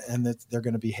 and that they're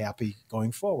going to be happy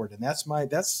going forward. And that's my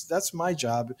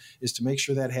job, is to make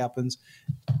sure that happens,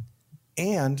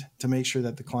 and to make sure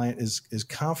that the client is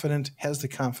confident, has the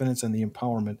confidence and the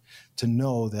empowerment to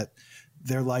know that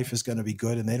their life is going to be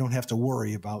good, and they don't have to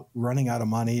worry about running out of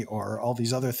money or all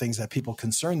these other things that people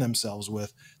concern themselves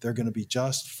with. They're going to be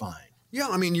just fine. Yeah,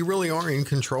 I mean, you really are in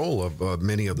control of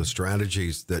many of the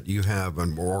strategies that you have,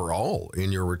 or all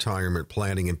in your retirement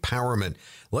planning empowerment.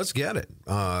 Let's get it.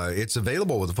 It's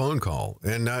available with a phone call,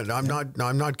 and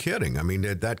I'm not kidding. I mean,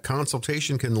 that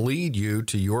consultation can lead you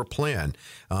to your plan.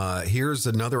 Here's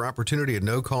another opportunity at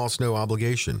no cost, no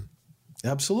obligation.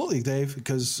 Absolutely, Dave,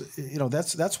 because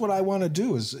that's what I want to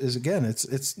do is again,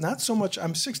 it's not so much.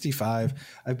 I'm 65.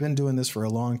 I've been doing this for a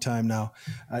long time now.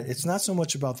 It's not so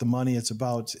much about the money. It's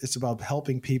about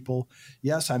helping people.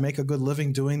 Yes, I make a good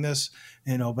living doing this,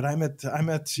 but I'm at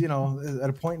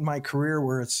a point in my career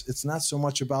where it's not so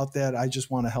much about that. I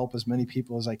just want to help as many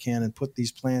people as I can and put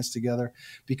these plans together,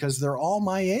 because they're all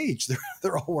my age.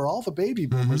 We're all the baby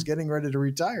boomers getting ready to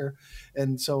retire,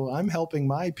 and so I'm helping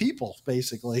my people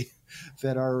basically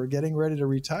that are getting ready to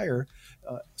retire.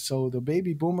 So the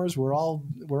baby boomers, we're all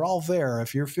there.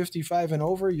 If you're 55 and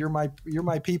over, you're my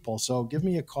people. So give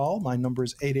me a call. My number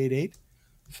is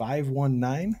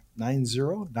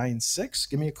 888-519-9096.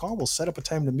 Give me a call. We'll set up a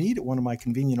time to meet at one of my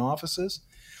convenient offices,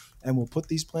 and we'll put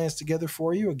these plans together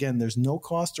for you. Again, there's no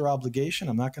cost or obligation.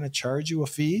 I'm not going to charge you a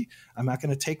fee. I'm not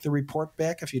going to take the report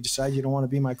back if you decide you don't want to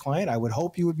be my client. I would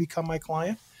hope you would become my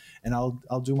client, and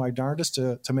I'll do my darndest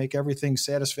to make everything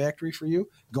satisfactory for you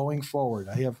going forward.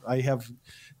 I have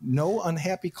no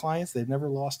unhappy clients. They've never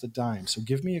lost a dime. So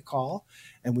give me a call,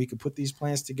 and we can put these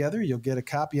plans together. You'll get a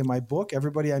copy of my book.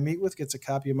 Everybody I meet with gets a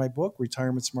copy of my book,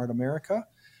 Retirement Smart America.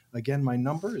 Again, my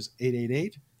number is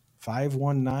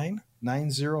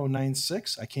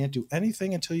 888-519-9096. I can't do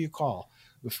anything until you call.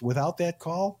 Without that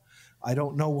call, I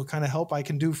don't know what kind of help I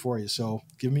can do for you. So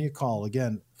give me a call.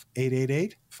 Again,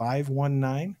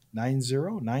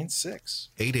 888-519-9096.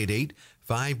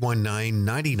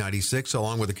 888-519-9096,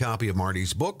 along with a copy of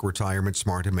Marty's book, Retirement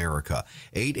Smart America.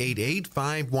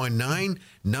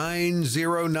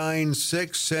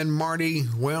 888-519-9096. And Marty,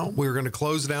 well, we're going to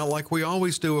close it out like we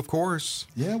always do, of course.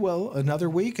 Yeah, well,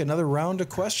 another week, another round of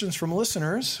questions from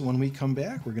listeners. When we come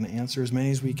back, we're going to answer as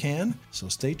many as we can. So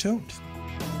stay tuned.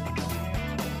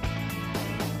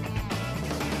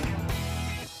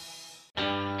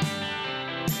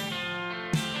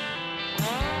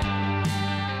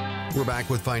 We're back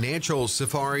with Financial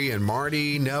Safari and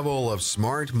Marty Neville of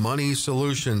Smart Money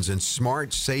Solutions. And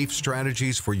smart, safe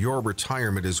strategies for your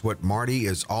retirement is what Marty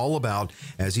is all about.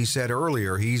 As he said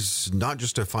earlier, he's not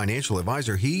just a financial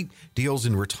advisor. He deals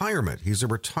in retirement. He's a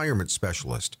retirement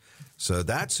specialist. So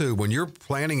that's who, when you're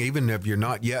planning, even if you're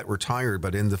not yet retired,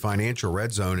 but in the financial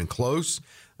red zone and close,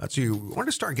 that's you want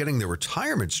to start getting the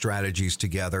retirement strategies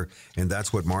together, and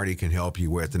that's what Marty can help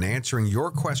you with. And answering your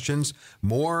questions,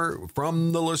 more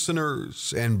from the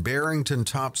listeners. And Barrington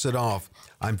tops it off.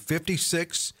 I'm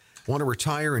 56, want to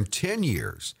retire in 10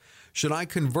 years. Should I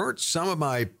convert some of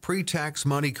my pre-tax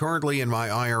money currently in my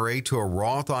IRA to a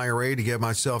Roth IRA to give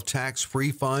myself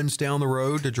tax-free funds down the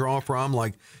road to draw from,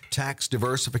 like tax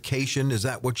diversification? Is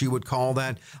that what you would call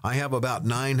that? I have about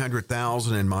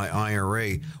 $900,000 in my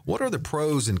IRA. What are the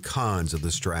pros and cons of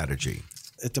the strategy?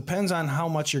 It depends on how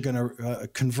much you're going to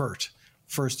convert.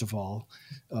 First of all,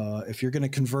 if you're going to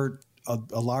convert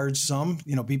a large sum,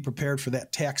 be prepared for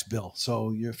that tax bill.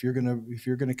 So if you're going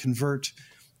to convert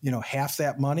half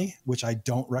that money, which I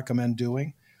don't recommend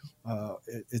doing,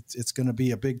 it's going to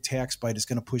be a big tax bite. It's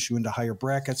going to push you into higher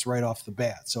brackets right off the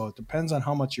bat. So it depends on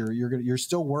how much you're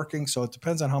still working. So it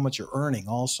depends on how much you're earning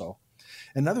also.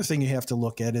 Another thing you have to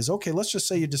look at is, okay, let's just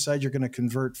say you decide you're going to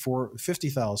convert for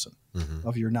 50,000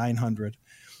 of your 900.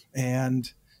 And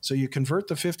so you convert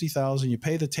the 50,000, you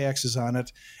pay the taxes on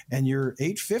it, and your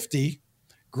 850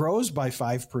 grows by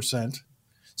 5%.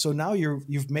 So now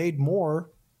you've made more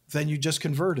than you just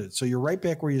converted. So you're right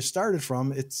back where you started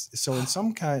from. So in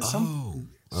some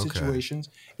situations,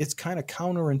 it's kind of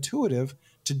counterintuitive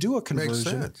to do a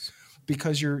conversion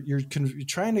because you're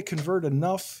trying to convert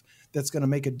enough that's going to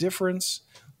make a difference.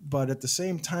 But at the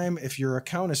same time, if your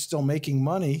account is still making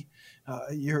money,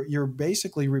 you're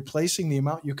basically replacing the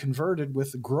amount you converted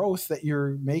with the growth that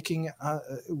you're making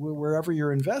wherever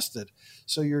you're invested.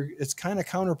 So it's kind of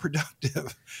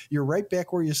counterproductive. You're right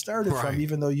back where you started from,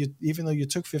 even though you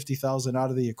took 50,000 out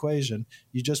of the equation.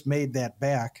 You just made that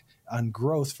back on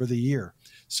growth for the year.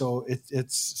 So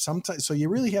it's sometimes. So you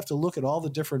really have to look at all the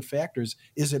different factors.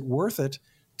 Is it worth it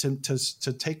to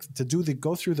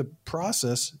go through the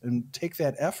process and take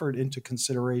that effort into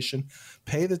consideration,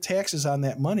 pay the taxes on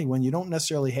that money when you don't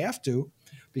necessarily have to,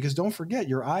 because don't forget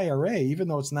your IRA, even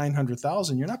though it's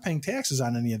 $900,000, you're not paying taxes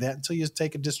on any of that until you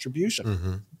take a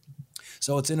distribution.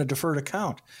 So it's in a deferred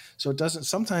account. So it doesn't.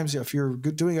 Sometimes if you're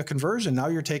doing a conversion, now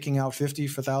you're taking out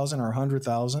 $50,000 or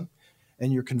 $100,000,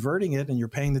 and you're converting it, and you're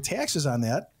paying the taxes on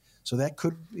that. So that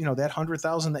could, that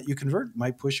 100,000 that you convert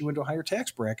might push you into higher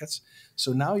tax brackets.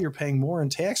 So now you're paying more in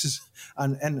taxes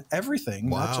on and everything,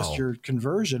 not just your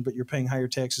conversion, but you're paying higher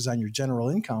taxes on your general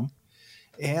income,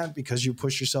 and because you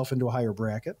push yourself into a higher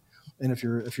bracket. And if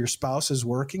your spouse is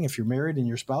working, if you're married and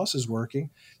your spouse is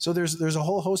working, so there's a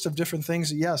whole host of different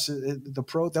things. Yes,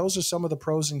 those are some of the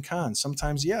pros and cons.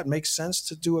 Sometimes, it makes sense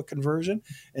to do a conversion,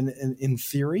 and in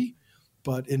theory.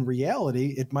 But in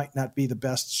reality, it might not be the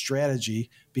best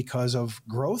strategy because of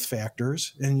growth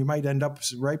factors, and you might end up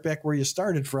right back where you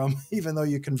started from, even though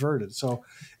you converted. So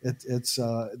it's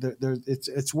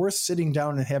worth sitting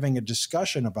down and having a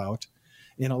discussion about.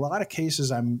 In a lot of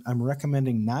cases, I'm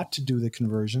recommending not to do the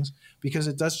conversions because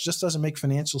it just doesn't make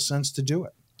financial sense to do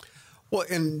it. Well,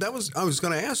 and I was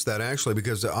going to ask that actually,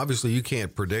 because obviously you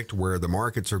can't predict where the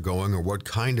markets are going or what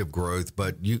kind of growth,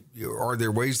 but are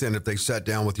there ways then if they sat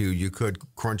down with you, you could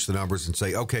crunch the numbers and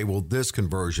say, okay, well, this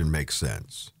conversion makes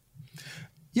sense?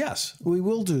 Yes, we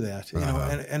will do that.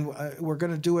 And we're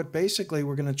going to do it. Basically,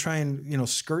 we're going to try and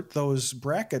skirt those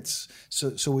brackets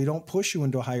so we don't push you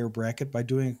into a higher bracket by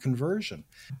doing a conversion.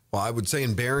 Well, I would say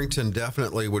in Barrington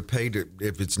definitely would pay to,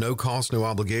 if it's no cost, no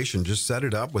obligation, just set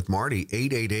it up with Marty.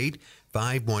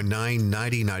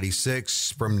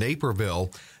 888-519-9096 from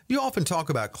Naperville. You often talk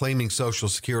about claiming Social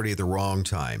Security at the wrong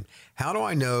time. How do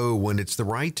I know when it's the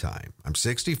right time? I'm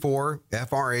 64.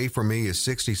 FRA for me is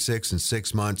 66 in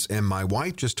 6 months, and my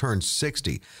wife just turned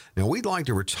 60. Now, we'd like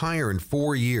to retire in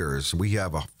 4 years. We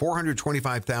have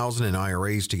 $425,000 in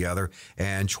IRAs together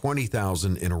and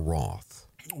 $20,000 in a Roth.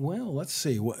 Well, let's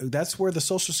see. That's where the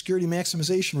Social Security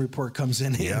maximization report comes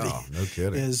in handy. Yeah, no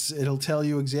kidding. It'll tell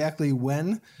you exactly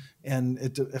when. And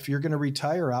if you're going to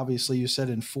retire, obviously you said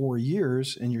in 4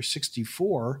 years and you're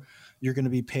 64, you're going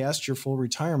to be past your full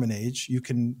retirement age. You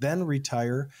can then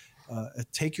retire,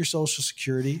 take your Social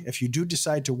Security. If you do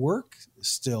decide to work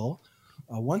still,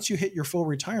 once you hit your full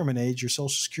retirement age, your Social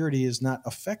Security is not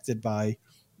affected by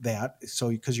that. So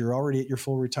because you're already at your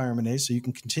full retirement age, so you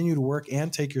can continue to work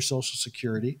and take your Social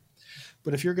Security.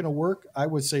 But if you're going to work, I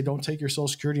would say don't take your Social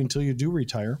Security until you do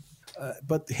retire.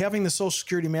 But having the Social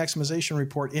Security maximization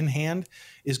report in hand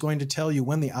is going to tell you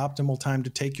when the optimal time to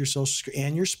take your Social Security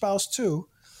and your spouse too.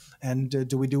 And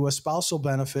do we do a spousal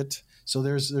benefit? So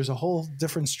there's a whole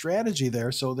different strategy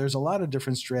there. So there's a lot of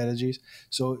different strategies.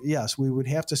 So yes, we would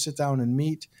have to sit down and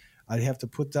meet. I'd have to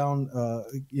put down,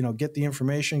 get the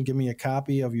information, give me a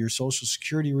copy of your Social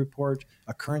Security report,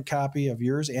 a current copy of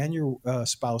yours and your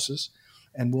spouse's.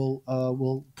 And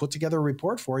we'll put together a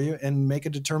report for you and make a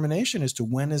determination as to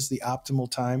when is the optimal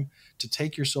time to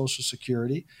take your Social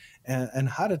Security and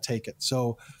how to take it.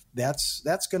 So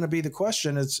that's going to be the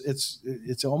question.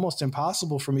 It's almost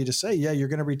impossible for me to say, yeah, you're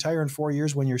going to retire in 4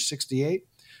 years when you're 68.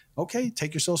 Okay,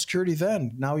 take your Social Security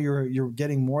then. Now you're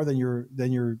getting more than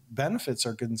your benefits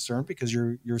are concerned because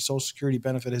your Social Security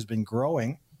benefit has been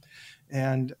growing.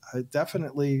 And I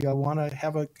definitely want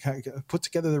to put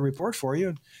together the report for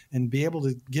you and be able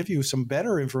to give you some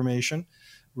better information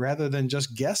rather than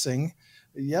just guessing.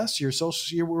 Yes,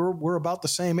 we're about the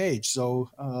same age. So,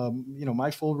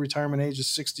 my full retirement age is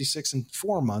 66 in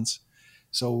 4 months.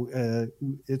 So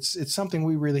it's something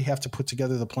we really have to put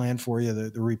together the plan for you,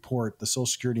 the report, the Social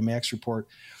Security Max report.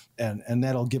 And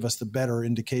that'll give us the better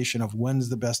indication of when's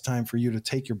the best time for you to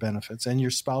take your benefits, and your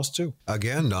spouse too.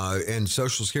 Again, and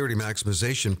Social Security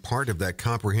maximization, part of that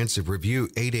comprehensive review,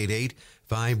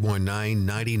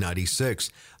 888-519-9096.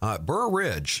 Burr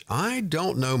Ridge, I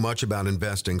don't know much about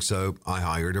investing, so I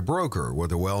hired a broker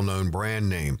with a well-known brand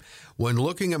name. When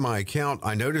looking at my account,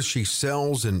 I noticed she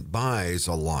sells and buys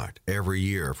a lot every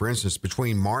year. For instance,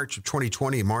 between March of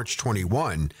 2020 and March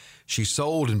 21, she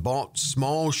sold and bought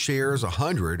small shares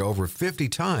 100 over 50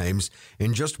 times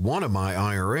in just one of my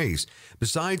IRAs.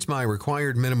 Besides my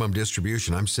required minimum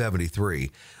distribution, I'm 73.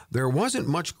 There wasn't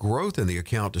much growth in the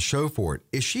account to show for it.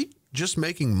 Is she just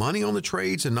making money on the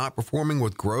trades and not performing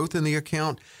with growth in the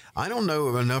account? I don't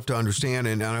know enough to understand,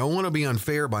 and I don't want to be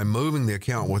unfair by moving the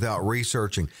account without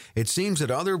researching. It seems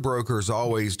that other brokers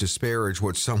always disparage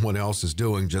what someone else is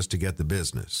doing just to get the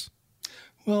business.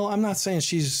 Well, I'm not saying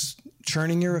she's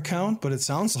churning your account, but it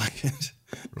sounds like it.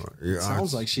 It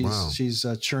sounds like she's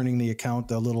churning the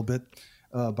account a little bit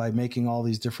by making all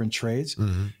these different trades.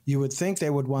 Mm-hmm. You would think they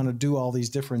would want to do all these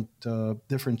different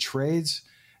trades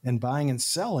and buying and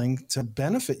selling to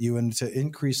benefit you and to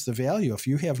increase the value. If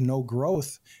you have no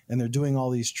growth and they're doing all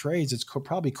these trades, it's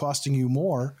probably costing you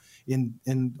more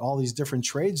in all these different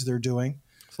trades they're doing.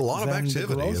 It's a lot of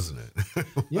activity, isn't it?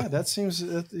 Yeah, that seems,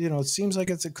 it seems like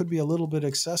it could be a little bit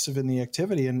excessive in the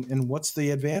activity. And what's the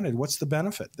advantage? What's the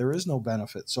benefit? There is no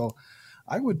benefit. So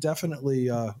I would definitely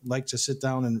like to sit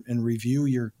down and review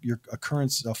your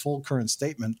full current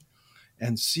statement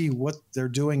and see what they're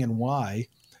doing and why.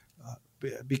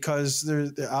 Because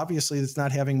obviously it's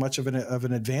not having much of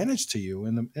an advantage to you,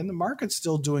 and the market's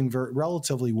still doing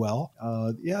relatively well.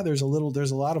 There's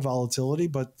a lot of volatility,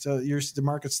 but the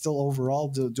market's still overall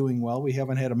doing well. We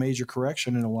haven't had a major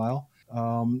correction in a while,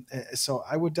 so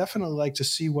I would definitely like to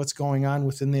see what's going on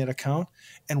within that account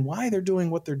and why they're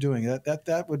doing what they're doing.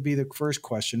 That would be the first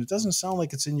question. It doesn't sound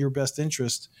like it's in your best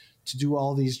interest to do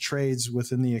all these trades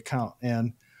within the account,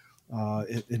 and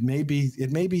it may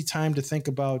be time to think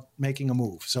about making a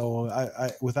move. So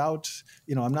I'm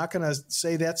not going to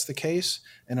say that's the case,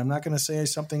 and I'm not going to say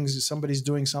somebody's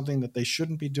doing something that they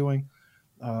shouldn't be doing.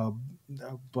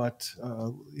 But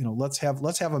let's have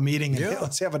a meeting and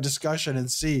let's have a discussion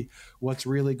and see what's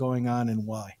really going on and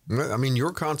why. I mean,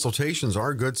 your consultations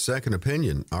are good second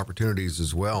opinion opportunities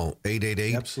as well.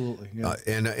 888. Absolutely. Yeah.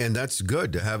 And that's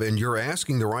good to have. And you're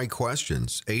asking the right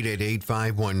questions.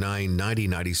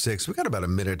 888-519-9096. We got about a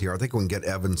minute here. I think we can get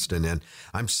Evanston in.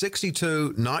 I'm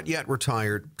 62, not yet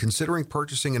retired, considering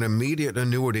purchasing an immediate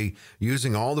annuity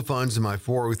using all the funds in my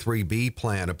 403B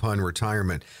plan upon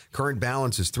retirement. Current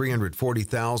balance is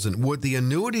 $340,000. Would the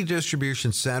annuity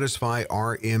distribution satisfy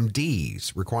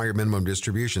RMDs, required minimum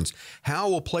distributions? How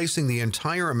will placing the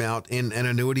entire amount in an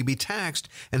annuity be taxed,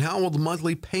 and how will the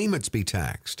monthly payments be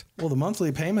taxed? Well, the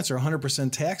monthly payments are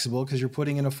 100% taxable because you're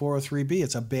putting in a 403B.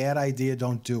 It's a bad idea.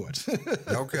 Don't do it.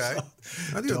 Okay.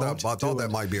 I thought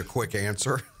that might be a quick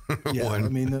answer. Yeah, I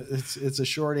mean, it's a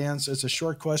short answer. It's a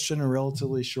short question, a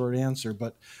relatively short answer.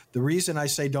 But the reason I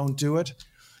say don't do it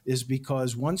is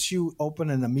because once you open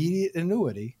an immediate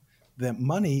annuity, that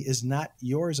money is not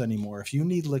yours anymore. If you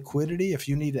need liquidity, if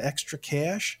you need extra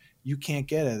cash, you can't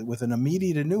get it. With an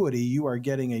immediate annuity, you are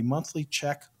getting a monthly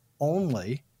check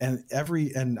only, and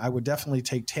I would definitely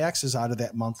take taxes out of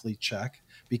that monthly check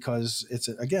because it's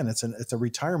a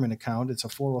retirement account. It's a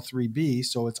 403B,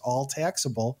 so it's all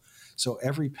taxable. So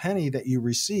every penny that you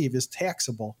receive is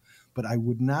taxable. But I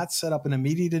would not set up an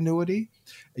immediate annuity.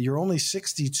 You're only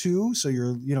 62, so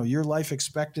your life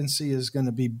expectancy is going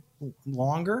to be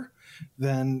longer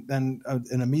than an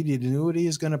immediate annuity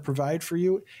is going to provide for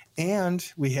you. And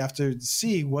we have to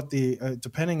see what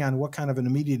depending on what kind of an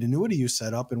immediate annuity you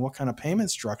set up and what kind of payment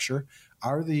structure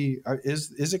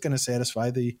is it going to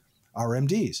satisfy the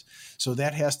RMDs? So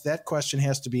that question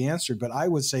has to be answered. But I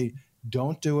would say,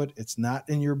 don't do it. It's not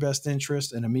in your best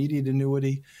interest. An immediate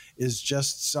annuity is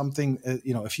just something,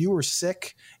 if you were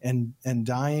sick and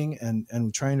dying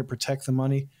and trying to protect the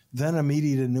money, then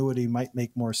immediate annuity might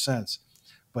make more sense.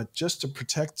 But just to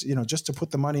protect, just to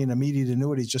put the money in immediate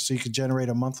annuities just so you could generate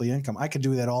a monthly income, I could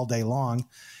do that all day long.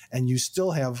 And you still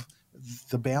have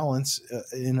the balance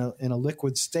in a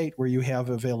liquid state where you have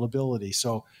availability.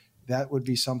 So that would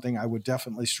be something I would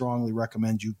definitely strongly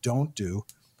recommend you don't do.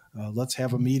 Let's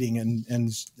have a meeting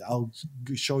and I'll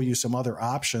show you some other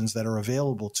options that are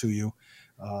available to you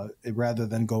rather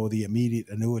than go the immediate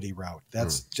annuity route.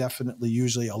 That's definitely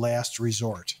usually a last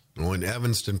resort. Well, in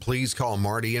Evanston, please call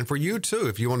Marty. And for you, too,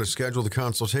 if you want to schedule the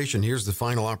consultation, here's the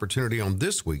final opportunity on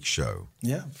this week's show.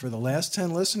 Yeah, for the last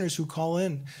 10 listeners who call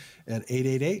in at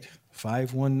 888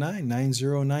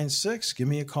 888-519-9096. Give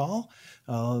me a call.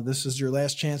 This is your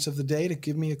last chance of the day to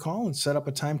give me a call and set up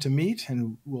a time to meet,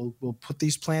 and we'll put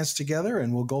these plans together,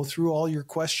 and we'll go through all your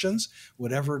questions,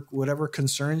 whatever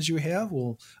concerns you have.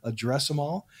 We'll address them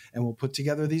all, and we'll put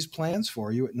together these plans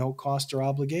for you at no cost or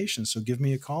obligation. So give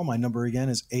me a call. My number again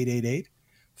is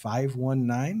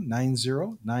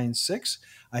 888-519-9096.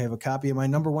 I have a copy of my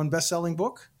 #1 best-selling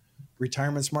book,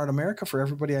 Retirement Smart America, for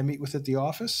everybody I meet with at the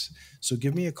office. So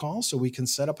give me a call so we can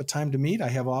set up a time to meet. I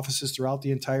have offices throughout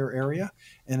the entire area.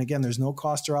 And again, there's no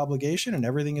cost or obligation, and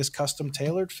everything is custom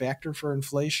tailored, factored for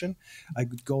inflation. I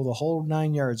could go the whole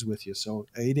 9 yards with you. So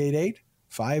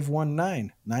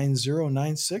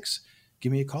 888-519-9096.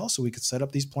 Give me a call so we could set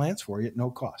up these plans for you at no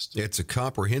cost. It's a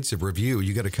comprehensive review.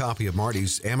 You get a copy of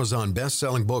Marty's Amazon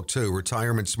best-selling book, too,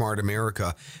 Retirement Smart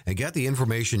America, and get the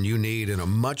information you need and a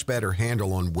much better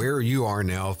handle on where you are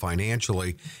now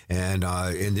financially. And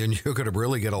then you're going to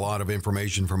really get a lot of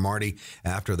information from Marty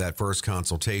after that first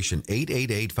consultation.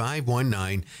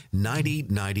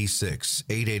 888-519-9096.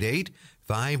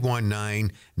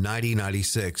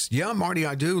 888-519-9096. Yeah, Marty,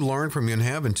 I do learn from you and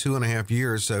have in 2.5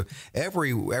 years. So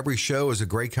every show is a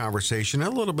great conversation, a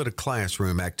little bit of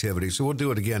classroom activity. So we'll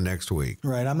do it again next week.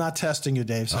 Right. I'm not testing you,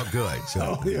 Dave. So. Oh, good.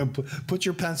 So, put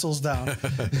your pencils down.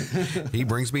 He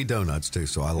brings me donuts, too,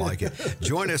 so I like it.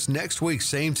 Join us next week,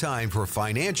 same time, for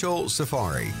Financial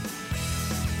Safari.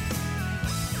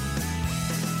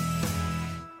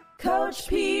 Coach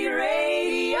P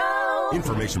Radio.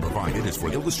 Information provided is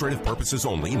for illustrative purposes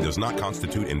only and does not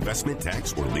constitute investment,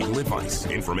 tax, or legal advice.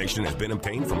 Information has been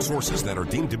obtained from sources that are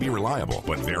deemed to be reliable,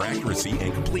 but their accuracy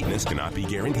and completeness cannot be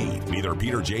guaranteed. Neither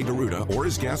Peter J. Deruta or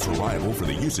his guests are liable for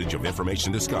the usage of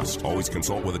information discussed. Always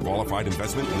consult with a qualified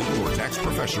investment, legal, or tax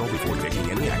professional before taking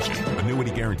any action.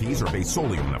 Annuity guarantees are based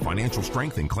solely on the financial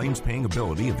strength and claims-paying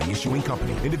ability of the issuing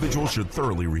company. Individuals should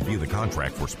thoroughly review the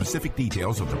contract for specific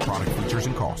details of the product features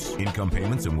and costs. Income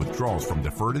payments and withdrawals from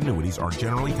deferred annuities are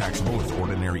generally taxable as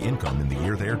ordinary income in the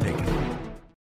year they are taken.